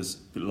 There's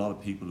a lot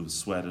of people who've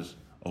sweated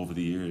over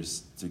the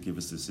years to give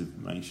us this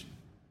information,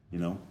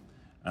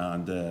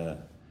 and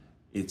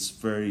it's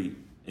very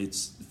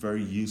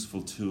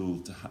useful tool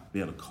to be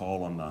able to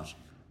call on that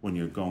when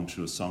you're going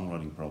through a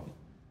songwriting problem.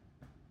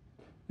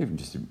 Even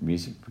just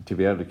music, to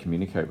be able to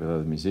communicate with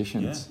other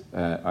musicians,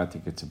 I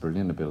think it's a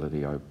brilliant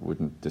ability. I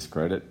wouldn't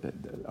discredit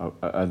it.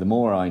 The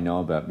more I know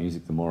about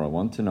music, the more I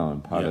want to know,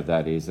 and part of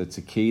that is it's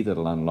a key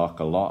that'll unlock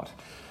a lot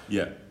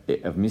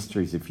of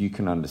mysteries if you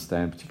can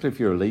understand, particularly if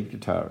you're a lead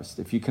guitarist,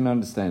 if you can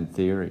understand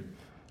theory.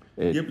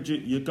 But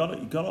you got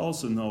to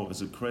also know,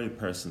 as a creative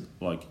person,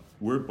 like,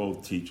 we're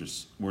both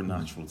teachers, we're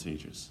natural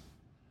teachers.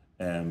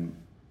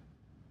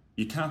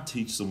 You can't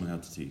teach someone how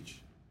to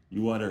teach.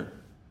 You either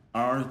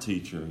are a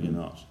teacher or you're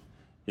not.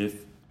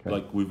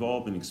 Like, we've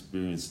all been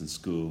experienced in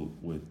school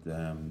with,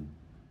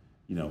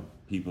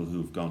 people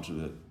who've gone to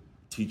the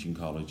teaching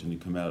college and you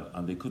come out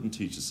and they couldn't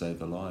teach to save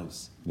their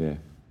lives. Yeah.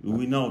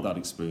 We know that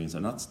experience,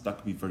 and that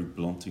can be very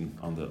blunting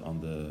on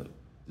the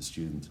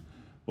student.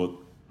 But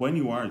when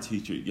you are a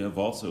teacher, you have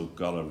also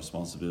got a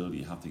responsibility.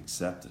 You have to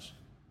accept it,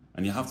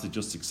 and you have to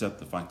just accept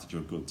the fact that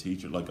you're a good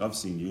teacher. Like, I've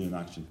seen you in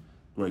action,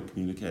 great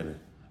communicator.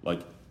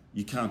 Like,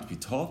 you can't be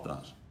taught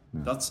that.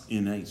 No. That's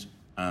innate.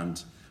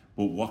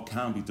 But what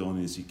can be done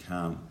is you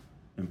can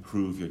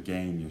improve your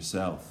game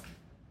yourself,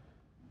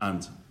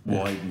 and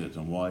widen it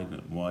and widen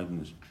it and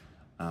widen it,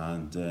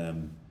 and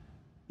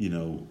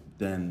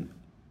then,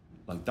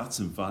 like, that's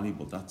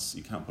invaluable.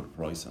 You can't put a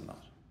price on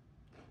that.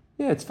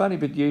 Yeah, it's funny,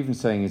 but you're even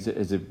saying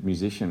as a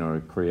musician or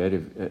a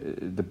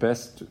creative, the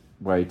best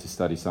way to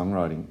study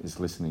songwriting is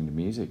listening to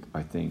music,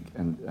 I think,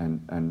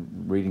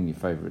 and reading your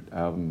favourite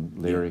album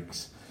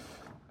lyrics. Yeah.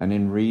 And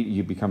then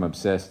you become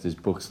obsessed. There's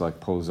books like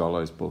Paul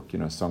Zollo's book,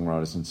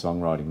 Songwriters and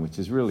Songwriting, which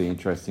is really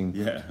interesting.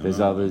 Yeah, there's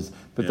others.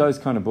 But those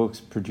kind of books,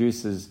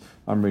 producers,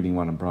 I'm reading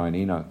one on Brian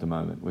Eno at the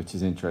moment, which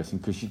is interesting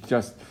because you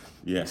just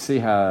see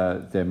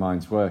how their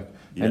minds work.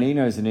 Yeah. And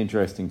Eno's an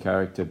interesting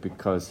character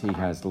because he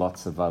has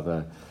lots of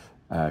other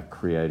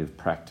creative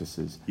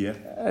practices. Yeah.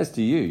 As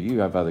do you. You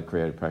have other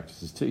creative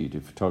practices too. You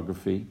do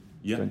photography,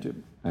 don't you?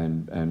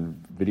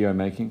 And video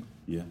making.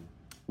 Yeah.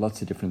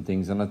 Lots of different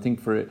things. And I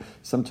think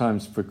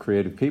sometimes for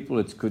creative people,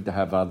 it's good to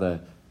have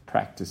other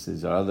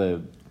practices or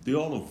other... They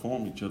all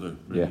inform each other,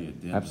 really, at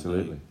the end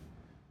absolutely. Of the day.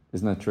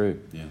 Isn't that true?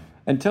 Yeah.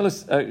 And tell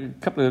us a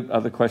couple of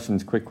other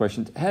questions, quick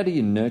questions. How do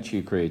you nurture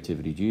your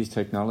creativity? Do you use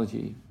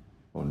technology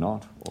or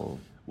not? Or...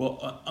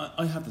 Well,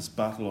 I have this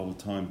battle all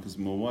the time because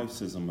my wife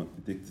says I'm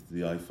addicted to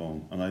the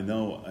iPhone, and I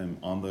know I'm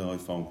on the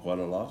iPhone quite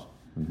a lot,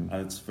 and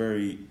it's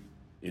very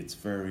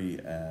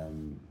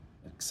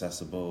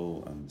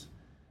accessible, and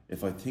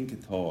if I think a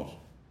thought,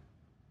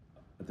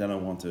 then I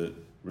want to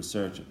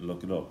research it and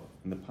look it up.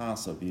 In the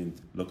past, I'd be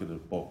look at a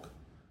book,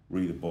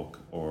 read a book,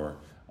 or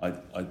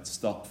I'd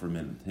stop for a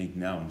minute and think.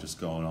 Now I'm just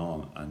going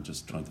on and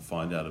just trying to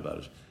find out about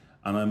it,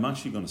 and I'm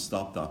actually going to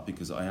stop that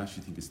because I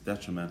actually think it's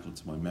detrimental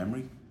to my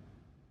memory.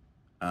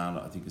 And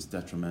I think it's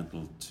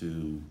detrimental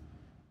to,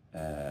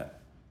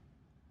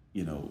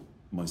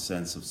 my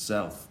sense of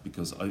self,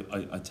 because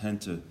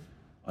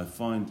I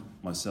find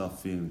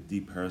myself feeling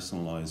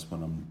depersonalized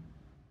when I'm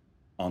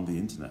on the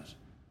internet,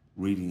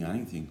 reading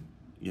anything.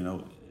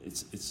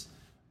 It's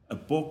a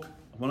book.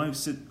 When I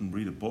sit and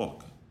read a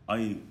book,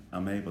 I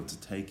am able to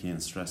take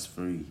in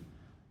stress-free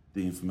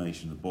the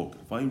information in the book.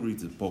 If I read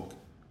the book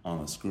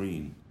on a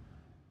screen,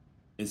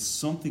 it's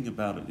something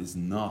about it is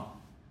not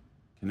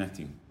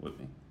connecting with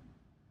me.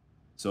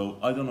 So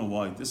I don't know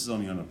why. This is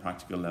only on a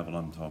practical level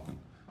I'm talking.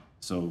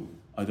 So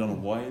I don't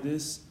know why it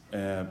is.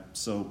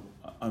 So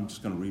I'm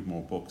just going to read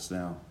more books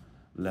now,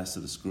 less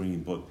of the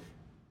screen. But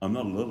I'm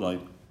not a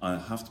Luddite. I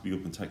have to be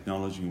up in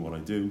technology and what I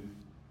do.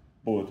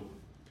 But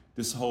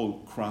this whole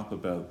crap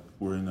about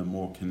we're in a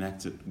more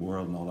connected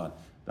world and all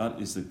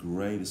that is the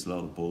greatest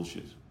load of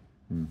bullshit.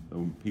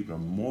 People are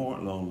more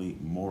lonely,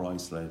 more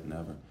isolated than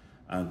ever.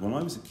 And when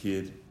I was a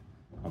kid,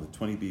 on the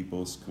 20B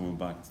bus coming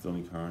back to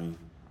Donecarney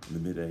in the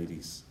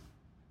mid-80s,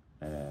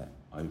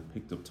 I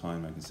picked up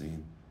Time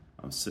magazine.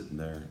 I was sitting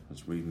there, I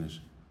was reading it.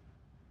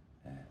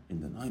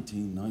 In the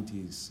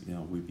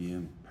 1990s, we'd be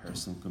in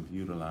personal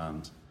computer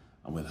land,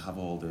 and we'll have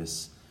all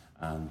this,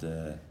 and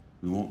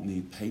we won't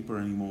need paper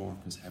anymore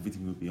because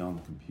everything will be on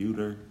the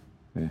computer.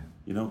 Yeah.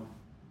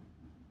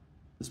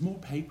 There's more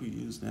paper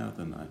used now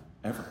than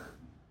ever.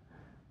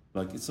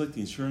 Like, it's like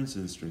the insurance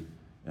industry,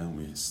 and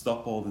we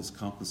stop all this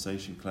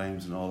compensation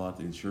claims and all that.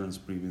 The insurance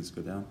premiums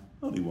go down.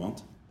 No, they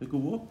won't. They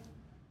go up.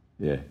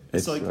 Yeah,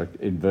 it's like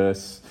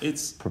inverse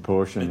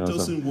proportion. It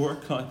doesn't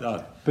work like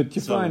that. But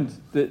you find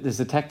that there's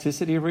a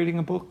tacticity of reading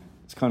a book.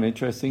 It's kind of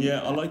interesting.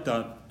 Yeah, I like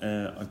that.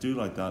 I do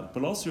like that.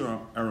 But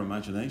also our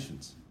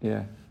imaginations.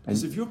 Yeah.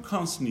 Because if you're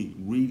constantly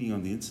reading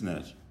on the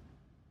internet,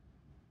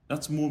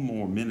 that's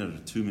more minute or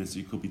 2 minutes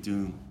you could be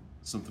doing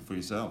something for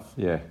yourself.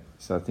 Yeah,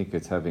 so I think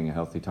it's having a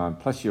healthy time.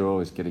 Plus you're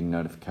always getting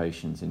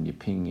notifications and you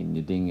ping and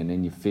you ding and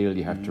then you feel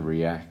you have to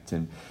react.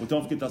 And well,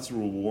 don't forget that's a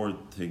reward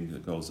thing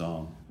that goes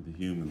on, the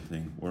human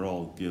thing. We're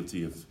all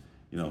guilty of,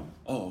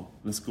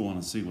 let's go on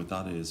and see what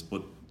that is.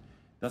 But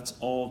that's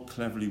all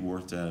cleverly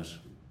worked out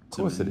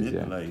to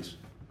manipulate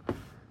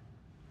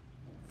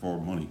for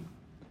money,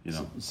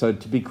 So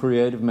to be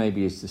creative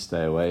maybe is to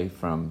stay away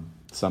from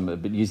some of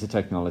it, but use the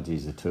technology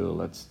as a tool.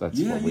 That's what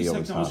we always have. Yeah,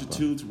 use technology as a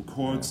tool to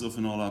record stuff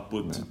and all that.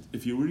 But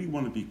if you really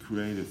want to be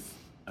creative,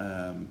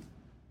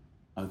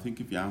 I think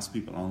if you ask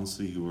people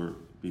honestly who are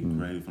being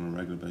creative on a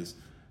regular basis,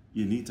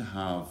 you need to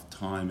have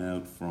time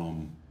out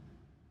from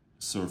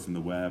surfing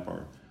the web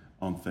or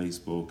on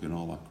Facebook and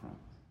all that crap.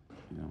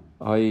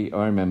 I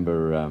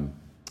remember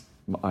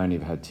I only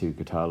had 2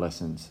 guitar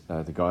lessons.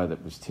 The guy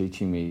that was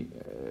teaching me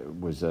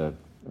was a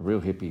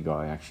real hippie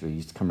guy. Actually, he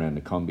used to come around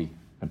the combi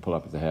and pull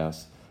up at the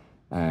house.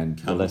 And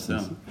the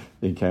lessons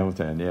in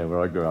Campbelltown,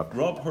 where I grew up.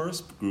 Rob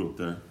Hurst grew up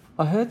there.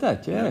 I heard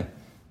that, yeah.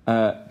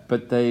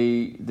 But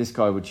this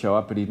guy would show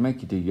up, but he'd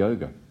make you do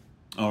yoga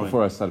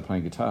before I started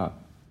playing guitar.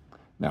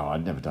 Now,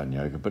 I'd never done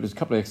yoga, but it was a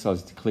couple of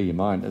exercises to clear your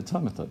mind. At the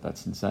time, I thought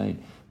that's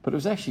insane. But it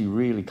was actually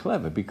really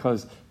clever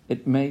because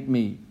it made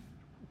me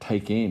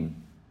take in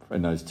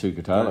those 2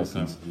 guitar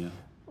lessons,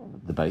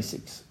 the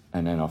basics,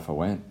 and then off I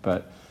went.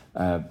 But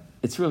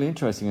it's really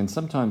interesting, and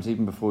sometimes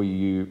even before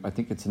I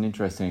think it's an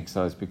interesting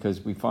exercise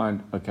because we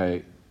find,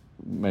 okay,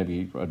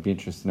 maybe I'd be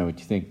interested to know what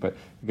you think, but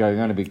you go, I'm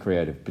going to be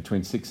creative.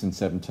 Between 6 and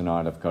 7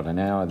 tonight, I've got an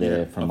hour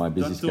there from my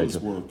busy schedule. That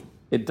does work.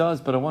 It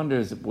does, but I wonder,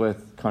 is it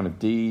worth kind of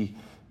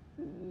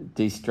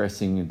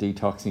de-stressing and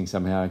detoxing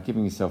somehow,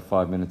 giving yourself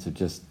 5 minutes of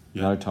just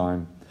no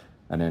time,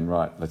 and then,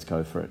 right, let's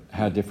go for it.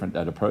 How different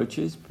that approach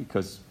is,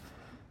 because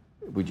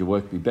would your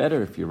work be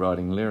better if you're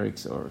writing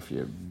lyrics or if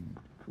you're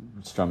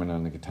strumming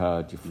on the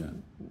guitar?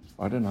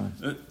 I don't know.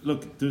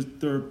 Look,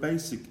 there are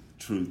basic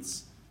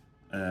truths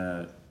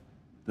that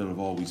have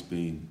always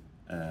been.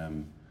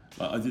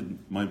 I did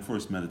my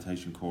first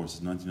meditation course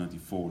in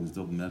 1994 in the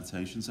Dublin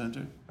Meditation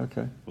Centre.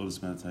 Okay.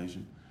 Buddhist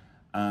meditation.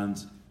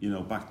 And,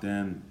 back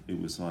then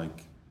it was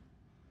like,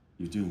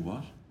 you're doing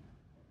what?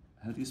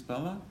 How do you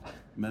spell that?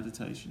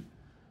 Meditation.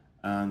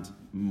 And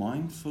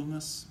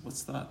mindfulness,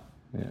 what's that?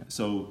 Yeah.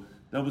 So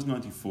that was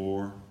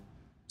 94.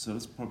 So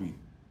that's probably,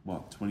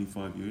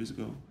 25 years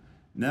ago.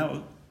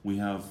 Now we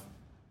have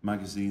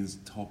magazines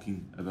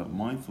talking about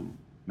mindful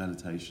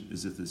meditation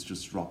as if it's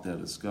just dropped out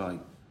of the sky.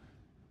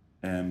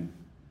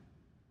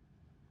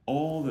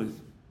 All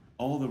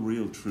the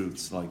real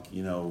truths, like,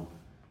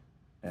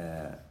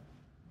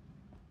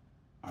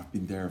 I've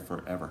been there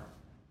forever.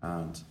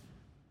 And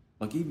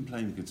like even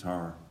playing the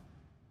guitar,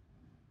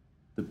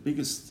 the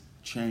biggest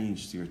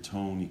change to your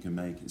tone you can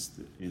make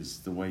is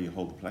the way you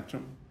hold the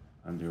plectrum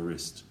and your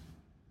wrist.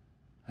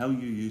 How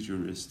you use your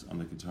wrist on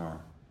the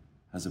guitar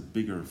has a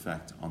bigger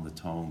effect on the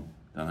tone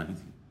than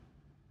anything.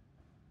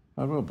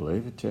 I will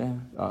believe it, yeah.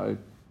 I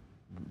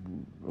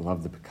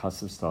love the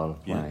percussive style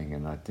of playing,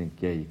 and I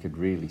think, you could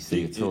really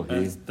see it's all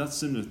here. That's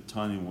similar to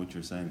Tiny, what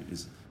you're saying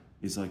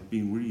is like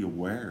being really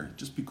aware,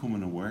 just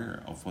becoming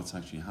aware of what's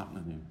actually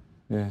happening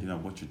here. Yeah.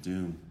 What you're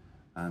doing,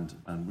 and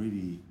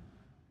really,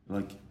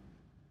 like,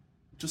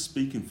 just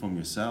speaking from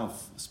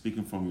yourself,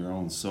 speaking from your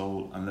own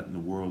soul, and letting the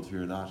world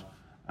hear that.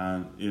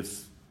 And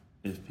if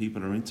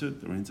people are into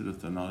it, they're into it.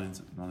 If they're not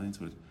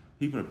into it,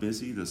 people are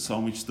busy. There's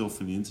so much stuff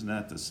on the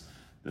internet.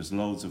 There's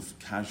loads of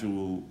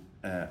casual,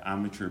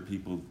 amateur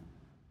people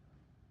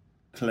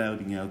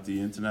clouding out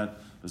the internet.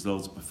 There's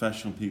loads of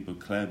professional people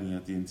clouding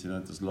out the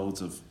internet. There's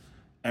loads of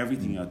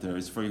everything out there.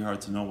 It's very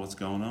hard to know what's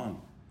going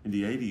on. In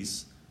the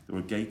 80s, there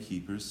were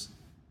gatekeepers.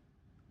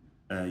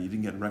 You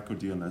didn't get a record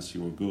deal unless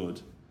you were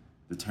good,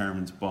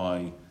 determined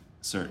by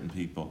certain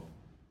people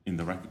in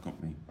the record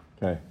company.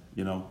 Okay.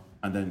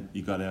 And then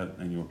you got out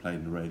and you were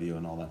playing the radio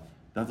and all that.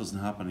 That doesn't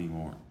happen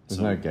anymore.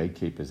 There's no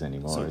gatekeepers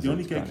anymore. So the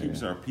only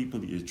gatekeepers are people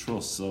that you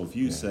trust. So if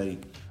you say,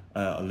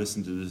 I'll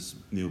listen to this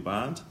new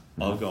band,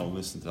 I'll go and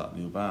listen to that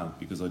new band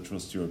because I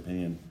trust your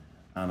opinion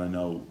and I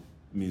know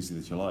music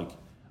that you like.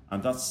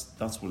 And that's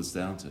what it's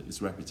down to.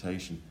 It's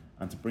reputation.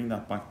 And to bring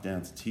that back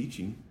down to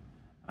teaching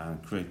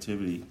and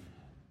creativity,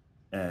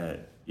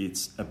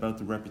 it's about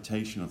the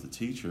reputation of the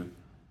teacher,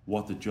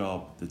 what the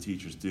job the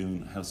teacher's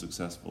doing, how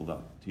successful that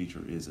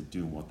teacher is at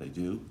doing what they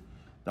do.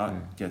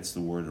 That gets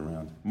the word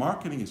around.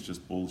 Marketing is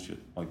just bullshit.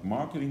 Like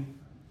marketing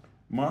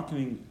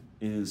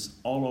is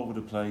all over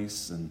the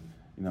place, and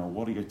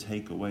what are your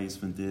takeaways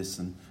from this,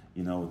 and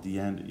at the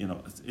end,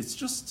 it's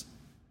just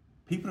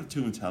people are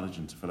too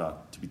intelligent for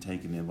that to be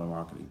taken in by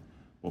marketing.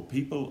 But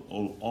people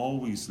will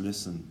always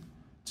listen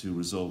to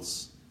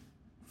results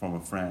from a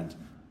friend.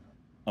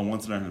 I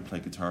want to learn how to play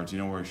guitar. Do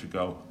you know where I should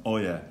go? Oh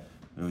yeah.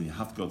 You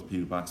have to go to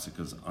Peter Baxter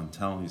because I'm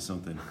telling you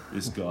something.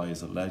 This guy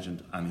is a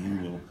legend, and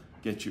he will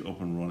get you up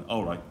and running.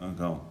 All right, I'll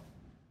go.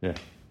 Yeah,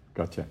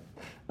 gotcha.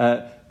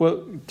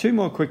 Well, 2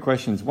 more quick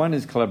questions. One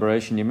is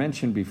collaboration. You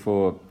mentioned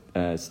before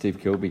Steve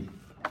Kilby,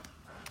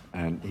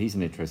 and he's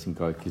an interesting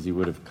guy because he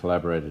would have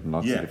collaborated on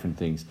lots of different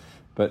things.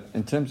 But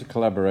in terms of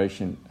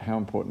collaboration, how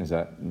important is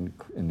that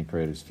in the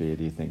creative sphere,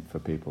 do you think, for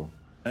people?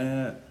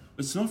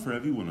 It's not for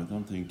everyone, I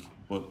don't think.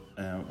 But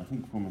I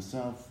think for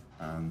myself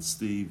and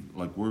Steve,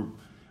 like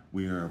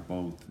we are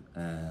both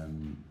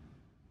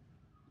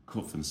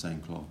cut from the same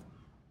cloth.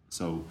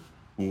 So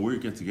when we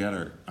get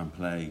together and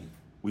play,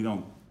 we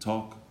don't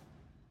talk.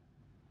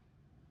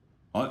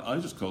 I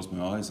just close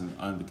my eyes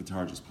and the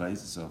guitar just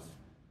plays itself.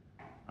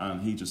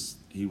 And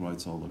he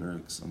writes all the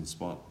lyrics on the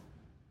spot.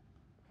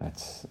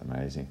 That's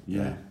amazing.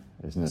 Yeah.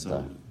 Isn't it?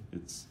 So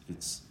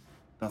it's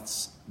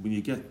that's when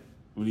you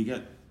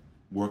get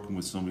working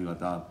with somebody like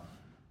that,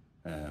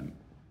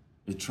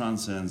 it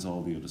transcends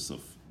all the other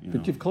stuff.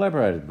 But you've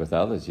collaborated with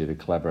others. You've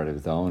collaborated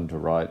with Owen to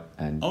write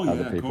and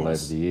other people over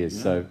the years.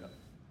 Yeah. So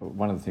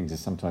one of the things is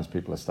sometimes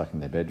people are stuck in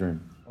their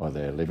bedroom or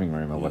their living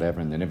room or whatever,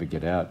 and they never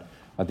get out.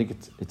 I think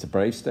it's a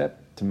brave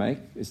step to make,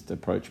 is to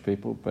approach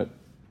people, but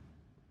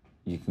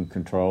you can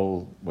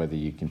control whether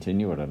you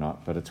continue it or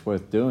not. But it's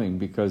worth doing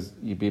because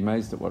you'd be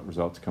amazed at what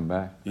results come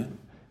back. Yeah,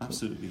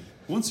 absolutely.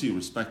 Once you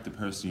respect the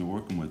person you're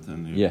working with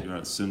and you're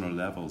at similar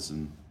levels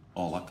and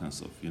all that kind of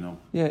stuff,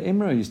 Yeah,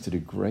 Imro used to do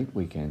great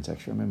weekends,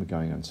 actually. I remember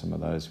going on some of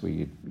those where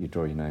you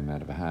draw your name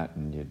out of a hat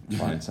and you'd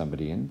find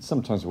somebody in.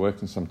 Sometimes it worked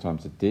and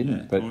sometimes it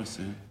didn't. Yeah, of course,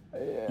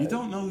 You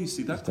don't know. You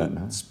see, that don't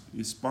know.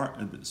 could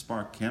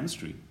spark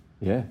chemistry.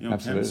 Yeah, You know,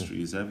 absolutely.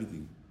 chemistry is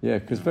everything. Yeah,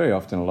 because very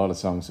often a lot of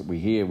songs that we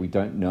hear, we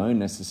don't know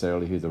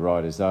necessarily who the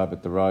writers are,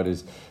 but the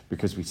writers,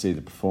 because we see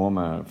the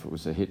performer, if it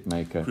was a hit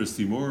maker.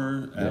 Christy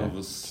Moore,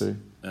 Elvis, true.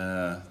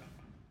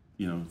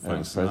 You know,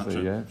 Frank Elvis Sinatra.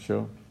 Presley, yeah,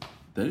 sure.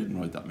 They didn't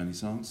write that many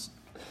songs.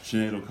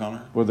 Sinead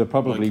O'Connor. Well, they're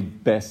probably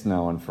best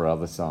known for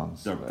other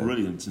songs. They're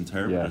brilliant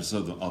interpreters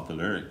of the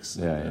lyrics.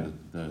 Yeah,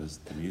 the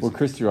music. Well,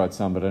 Christy writes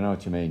some, but I know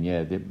what you mean.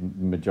 Yeah, the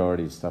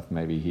majority of stuff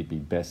maybe he'd be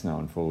best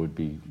known for would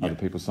be other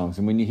people's songs.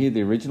 And when you hear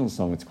the original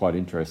song, it's quite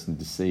interesting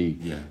to see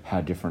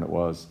how different it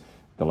was.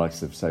 The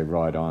likes of, say,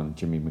 Ride On,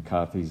 Jimmy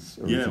McCarthy's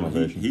original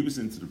version. He was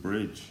into the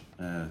bridge,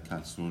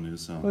 Catch the One in the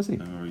song. Was he?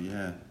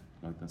 Yeah,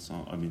 like that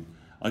song. I mean,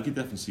 I could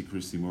definitely see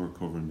Christy Moore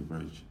covering the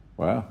bridge.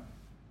 Wow.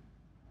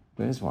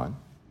 There's one.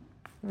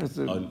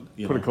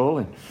 Put a call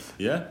in.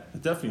 Yeah,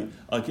 definitely.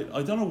 I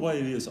don't know why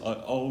it is. I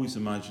always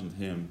imagined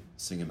him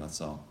singing that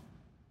song.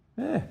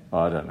 Yeah,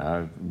 I don't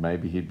know.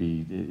 Maybe he'd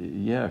be.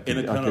 Yeah, in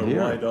a kind of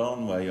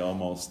ride-on way,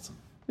 almost.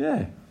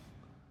 Yeah.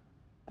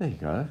 There you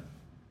go.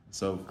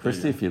 So,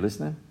 Christy, if you're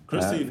listening.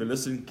 Christy, if you're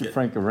listening, give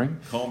Frank a ring.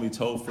 Call me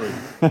toll free.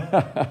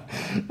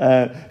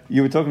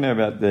 You were talking there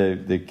about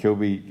the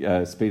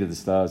Kilby Speed of the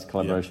Stars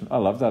collaboration. Yeah. I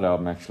love that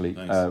album actually.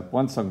 Thanks.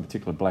 One song in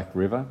particular, Black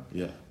River.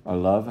 Yeah. I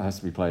love. It has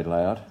to be played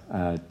loud.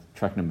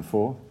 Track number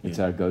 4. It's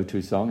our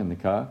go-to song in the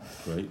car.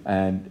 Great.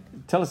 And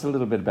tell us a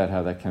little bit about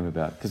how that came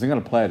about, because I'm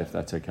going to play it if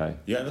that's okay.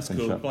 Yeah, that's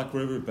cool. Black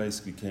River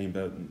basically came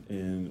about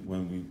in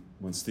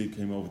when Steve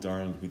came over to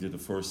Ireland. We did the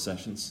first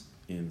sessions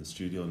in the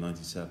studio in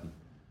 '97,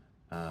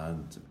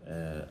 and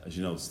as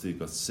you know, Steve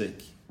got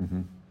sick.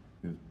 Mm-hmm.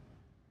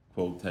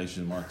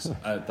 Quotation marks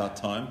at that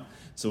time,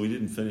 so we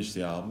didn't finish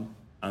the album.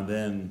 And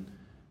then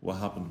what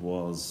happened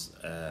was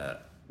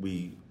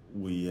we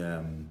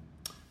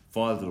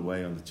filed it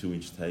away on the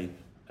 2-inch tape.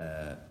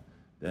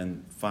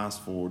 Then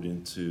fast forward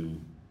into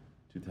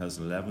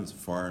 2011, it's a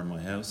fire in my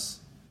house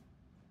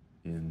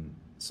in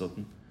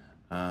Sutton,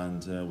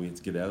 and we had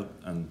to get out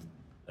and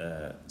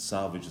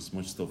salvage as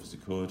much stuff as we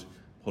could,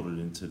 put it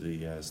into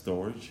the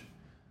storage.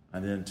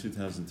 And then in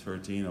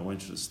 2013, I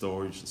went to the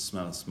storage, the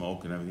smell of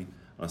smoke and everything,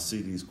 and I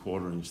see these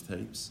 1/4-inch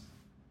tapes,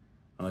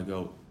 and I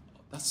go,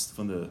 that's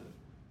from the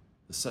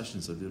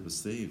sessions I did with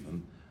Steve.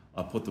 And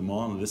I put them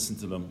on and listened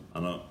to them,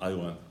 and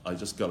I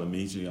just got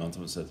immediately onto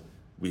them and said,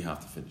 we have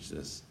to finish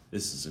this.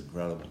 This is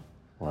incredible.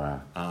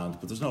 Wow.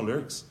 But there's no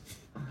lyrics.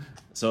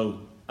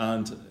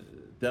 And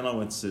then I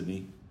went to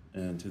Sydney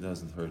in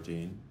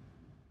 2013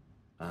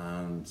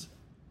 and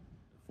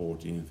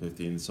 14 and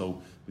 15.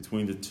 So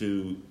between the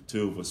two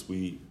of us,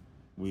 we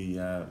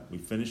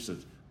finished it.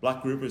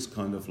 Black River is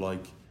kind of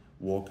like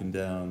walking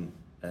down,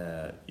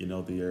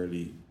 the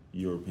early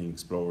European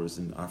explorers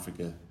in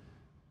Africa,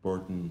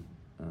 Burton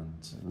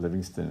and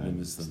Livingstone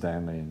and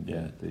Stanley.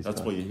 And that's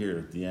guys. what you hear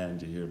at the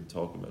end. You hear them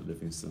talking about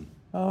Livingstone.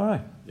 All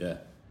right. Yeah.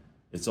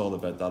 It's all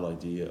about that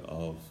idea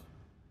of,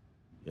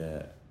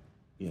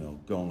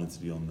 going into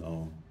the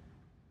unknown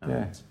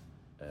and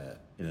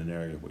in an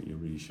area where you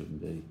really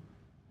shouldn't be.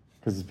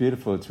 Because it's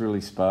beautiful. It's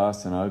really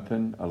sparse and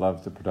open. I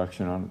love the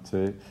production on it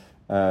too.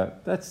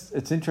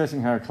 It's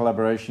interesting how a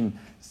collaboration.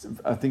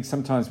 I think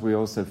sometimes we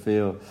also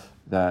feel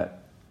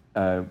that,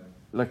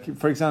 like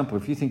for example,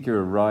 if you think you're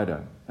a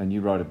writer and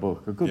you write a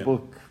book, a good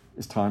book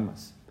is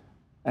timeless.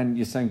 And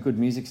you're saying good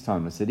music's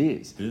timeless. It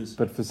is. It is.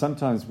 But for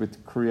sometimes with the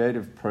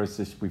creative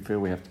process, we feel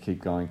we have to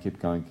keep going,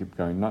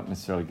 not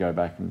necessarily go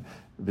back and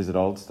visit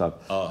old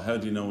stuff. How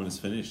do you know when it's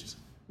finished?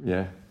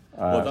 Yeah.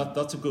 Well,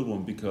 that's a good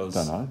one because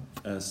don't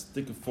know.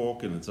 Stick a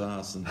fork in its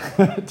ass and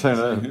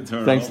turn it.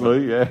 Turn Thanks, it over.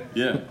 Lou. Yeah.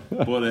 Yeah,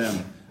 but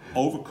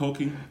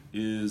overcooking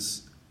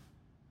is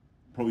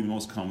probably the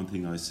most common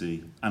thing I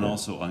see, and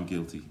also I'm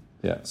guilty.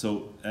 Yeah.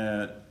 So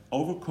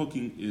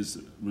overcooking is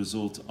a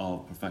result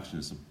of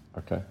perfectionism.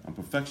 Okay. And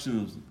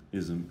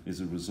perfectionism is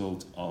a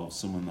result of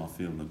someone not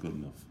feeling they're good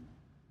enough,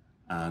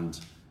 and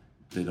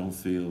they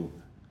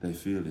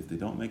feel if they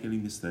don't make any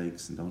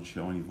mistakes and don't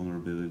show any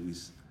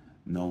vulnerabilities,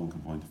 no one can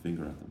point a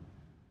finger at them.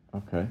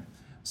 Okay.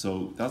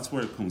 So that's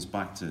where it comes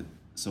back to.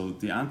 So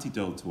the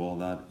antidote to all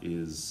that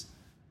is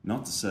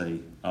not to say,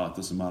 it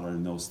doesn't matter,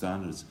 no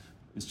standards.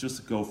 It's just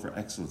to go for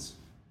excellence.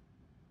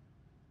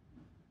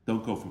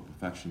 Don't go for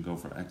perfection, go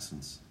for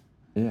excellence.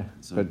 Yeah,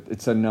 but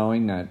it's a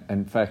knowing that.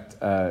 In fact,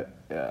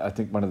 I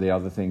think one of the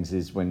other things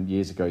is when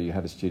years ago you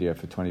had a studio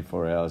for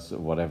 24 hours or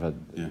whatever,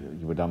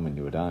 you were done when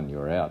you were done, you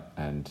were out,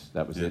 and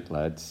that was it,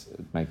 lads.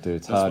 Make do.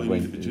 It's That's hard why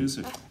when you need a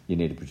producer. You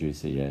need a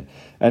producer, yeah.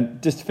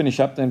 And just to finish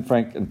up then,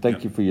 Frank, and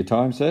thank you for your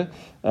time, sir.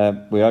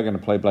 We are going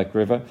to play Black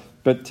River,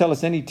 but tell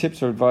us any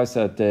tips or advice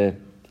out there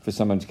for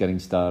someone who's getting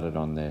started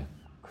on their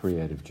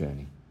creative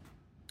journey.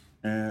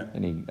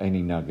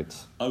 Any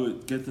nuggets? I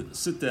would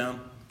sit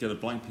down, get a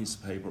blank piece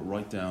of paper,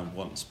 write down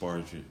what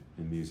inspired you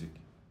in music.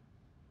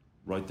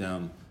 Write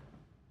down.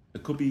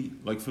 It could be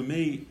like for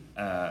me.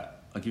 I'll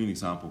give you an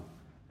example.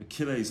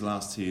 Achilles'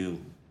 Last Heel,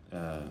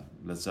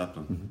 Led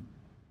Zeppelin.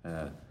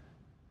 Mm-hmm.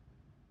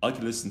 I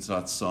could listen to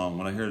that song.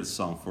 When I heard the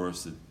song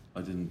first,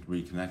 I didn't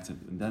reconnect it,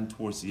 and then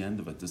towards the end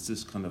of it, there's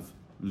this kind of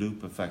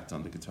loop effect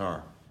on the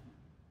guitar.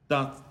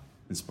 That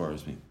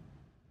inspires me.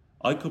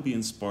 I could be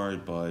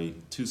inspired by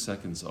 2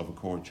 seconds of a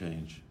chord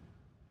change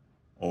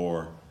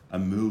or a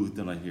mood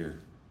that I hear,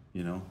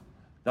 you know.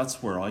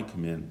 That's where I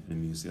come in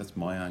music. That's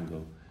my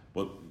angle.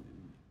 But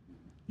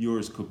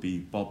yours could be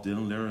Bob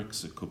Dylan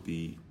lyrics. It could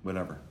be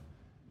whatever.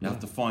 You have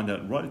to find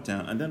out, write it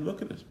down, and then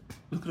look at it.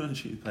 Look at it on a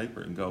sheet of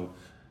paper and go,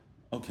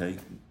 okay,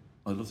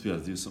 I'd love to be able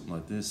to do something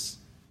like this.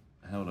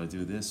 How would I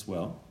do this?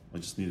 Well, I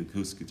just need an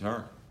acoustic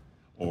guitar,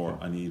 or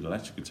I need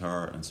electric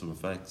guitar and some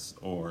effects,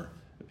 or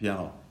a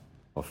piano.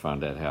 Or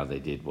find out how they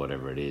did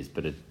whatever it is,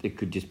 but it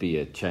could just be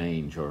a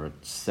change or a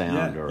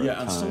sound or a tone.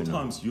 Yeah, and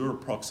sometimes your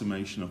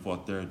approximation of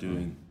what they're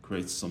doing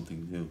creates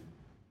something new.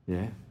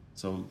 Yeah.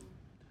 So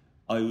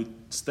I would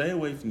stay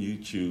away from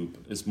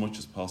YouTube as much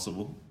as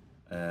possible.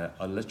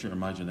 I'll let your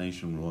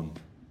imagination run.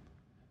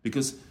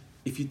 Because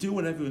if you do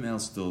what everyone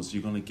else does,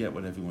 you're going to get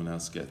what everyone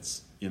else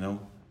gets, you know?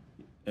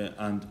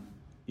 And,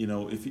 you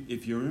know,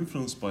 if you're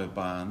influenced by a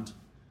band,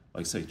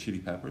 like, say, Chili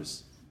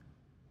Peppers,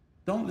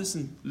 don't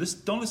listen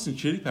to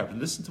Chili Peppers.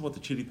 Listen to what the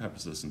Chili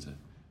Peppers listen to.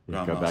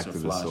 Yeah, go back to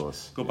the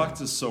source. Go back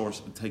to the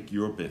source and take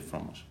your bit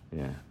from it.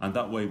 Yeah. And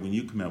that way, when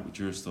you come out with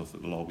your stuff,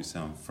 it will always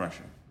sound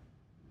fresher.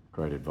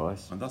 Great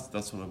advice. And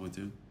that's what I would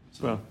do.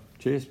 So, well,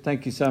 cheers.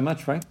 Thank you so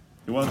much, Frank.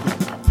 You're welcome.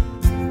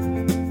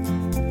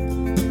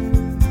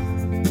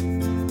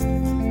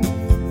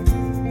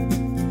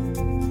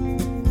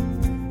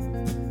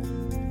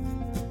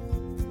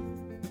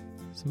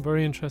 Some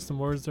very interesting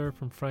words there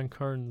from Frank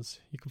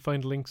Kearns. You can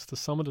find links to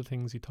some of the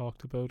things he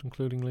talked about,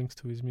 including links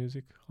to his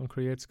music, on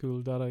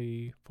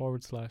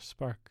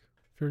createschool.ie/spark.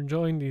 If you're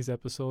enjoying these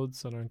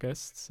episodes and our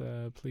guests,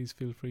 please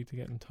feel free to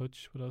get in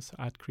touch with us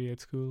at Create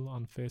School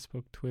on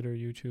Facebook, Twitter,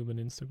 YouTube and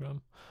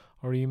Instagram,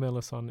 or email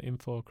us on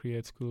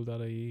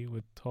info@createschool.ie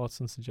with thoughts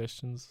and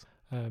suggestions.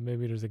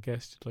 Maybe there's a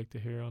guest you'd like to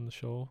hear on the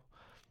show.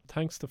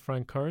 Thanks to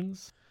Frank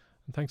Kearns,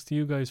 and thanks to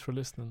you guys for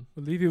listening.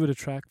 We'll leave you with a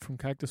track from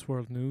Cactus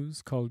World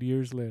News called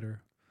Years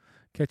Later.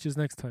 Catch you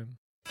next time.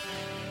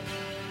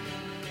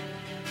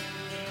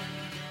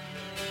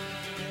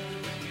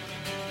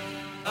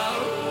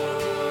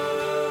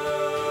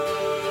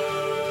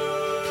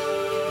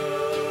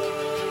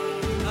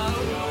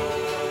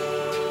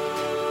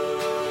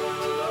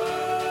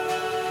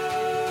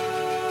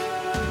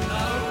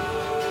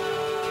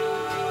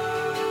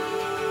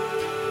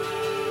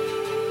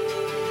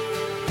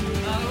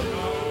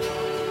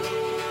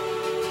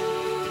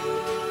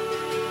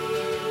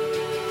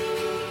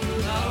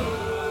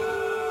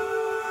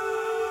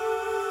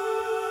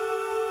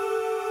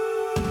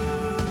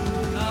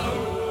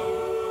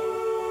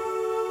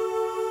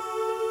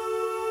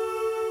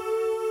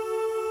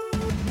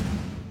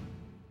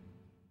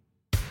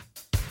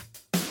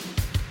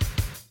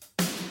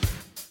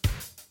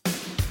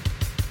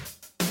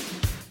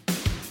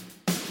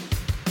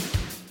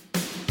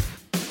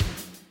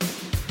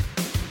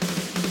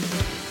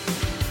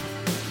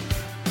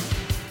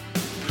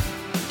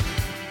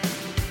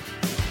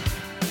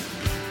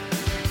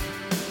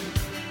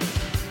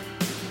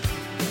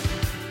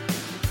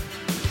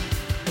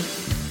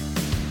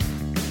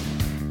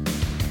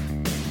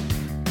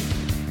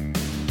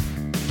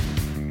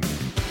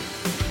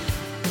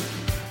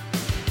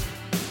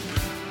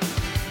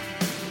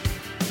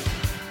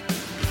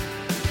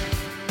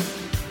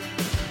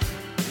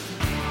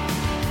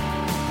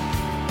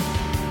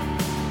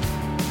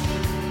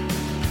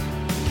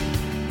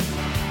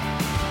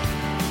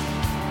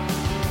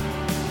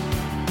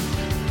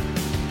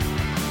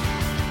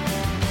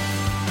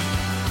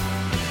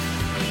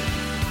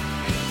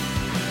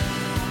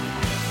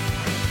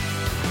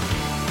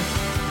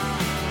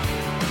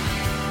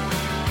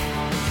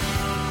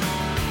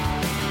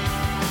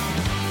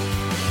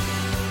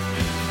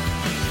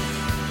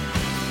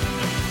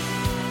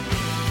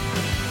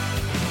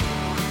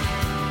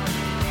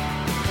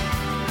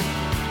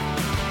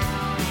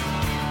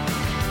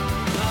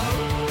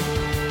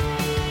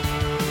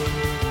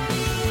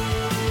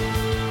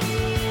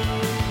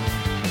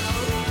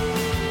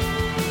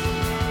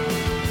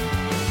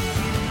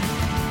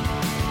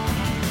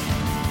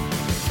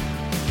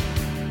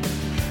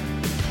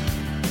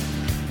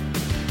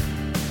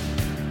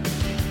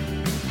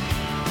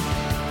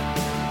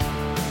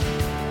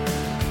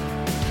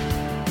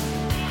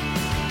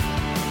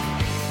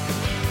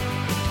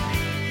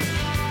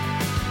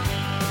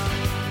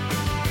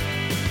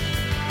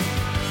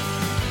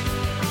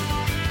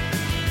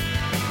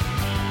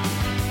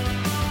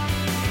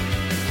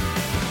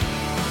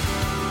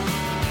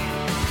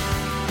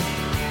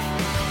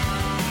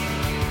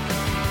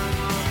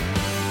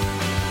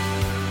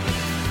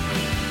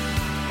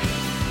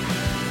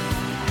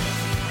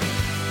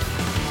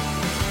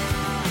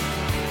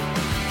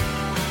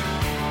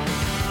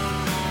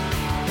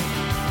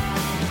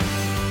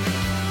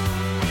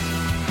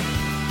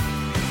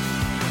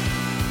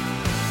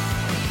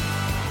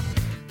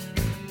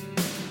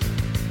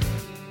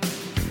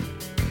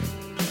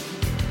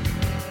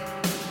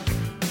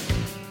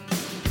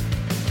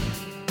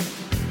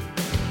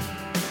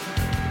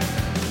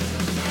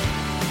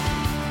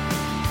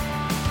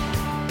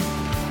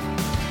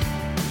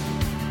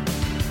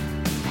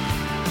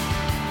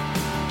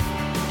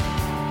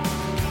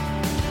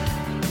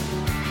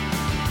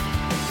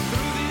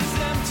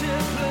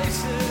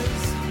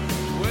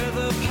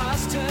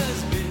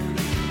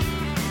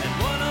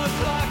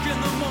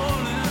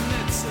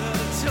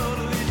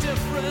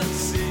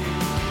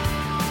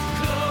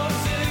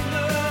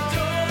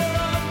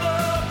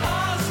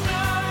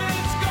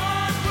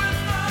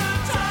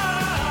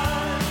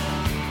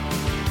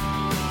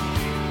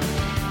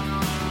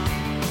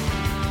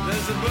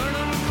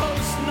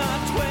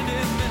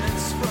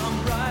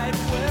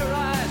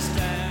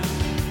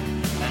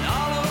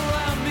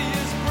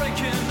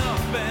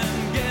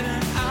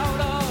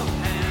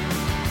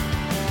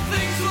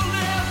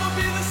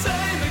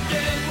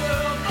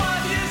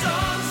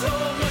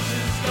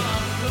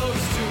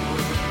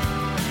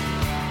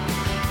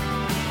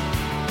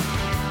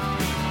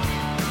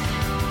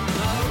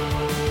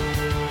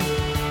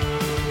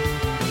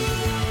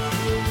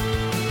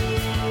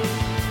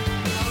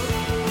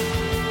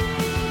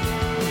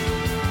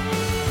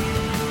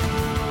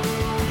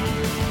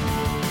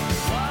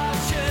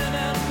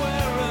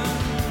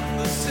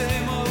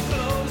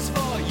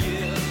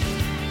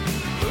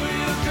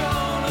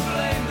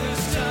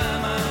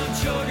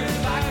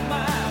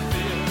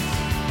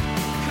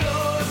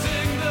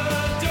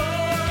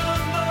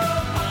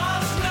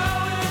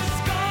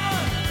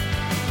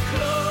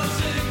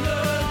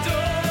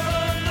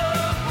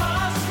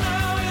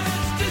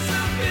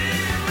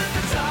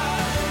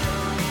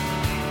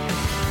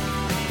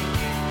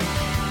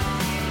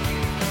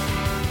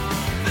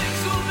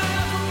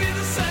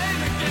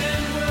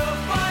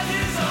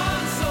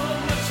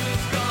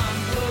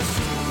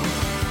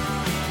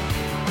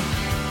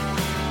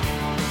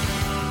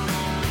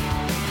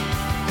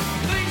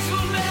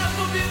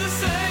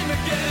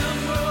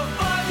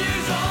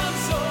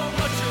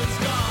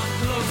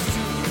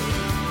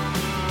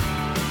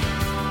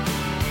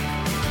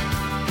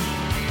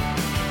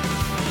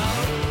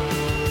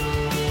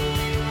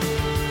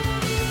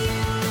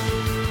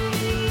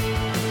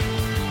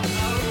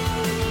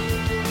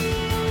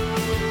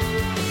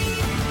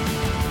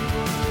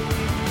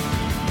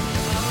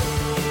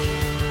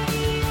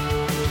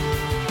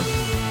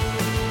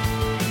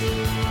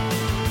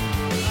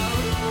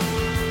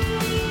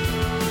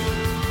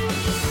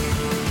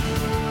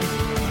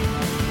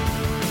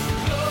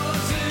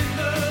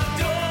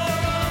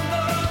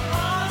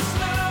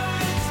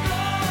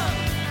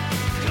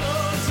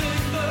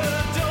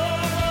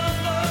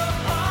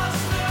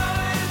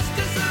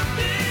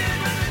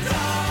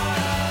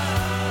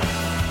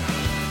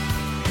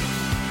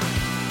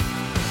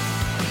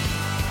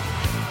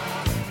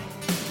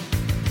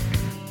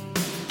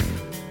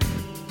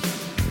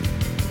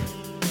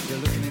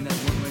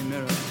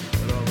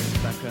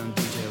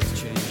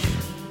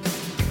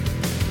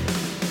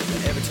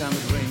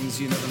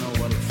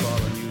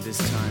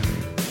 this time.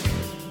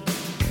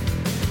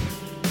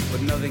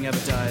 But nothing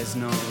ever dies,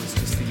 no, it's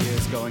just the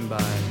years going by.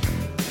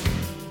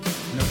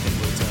 Nothing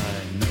will die.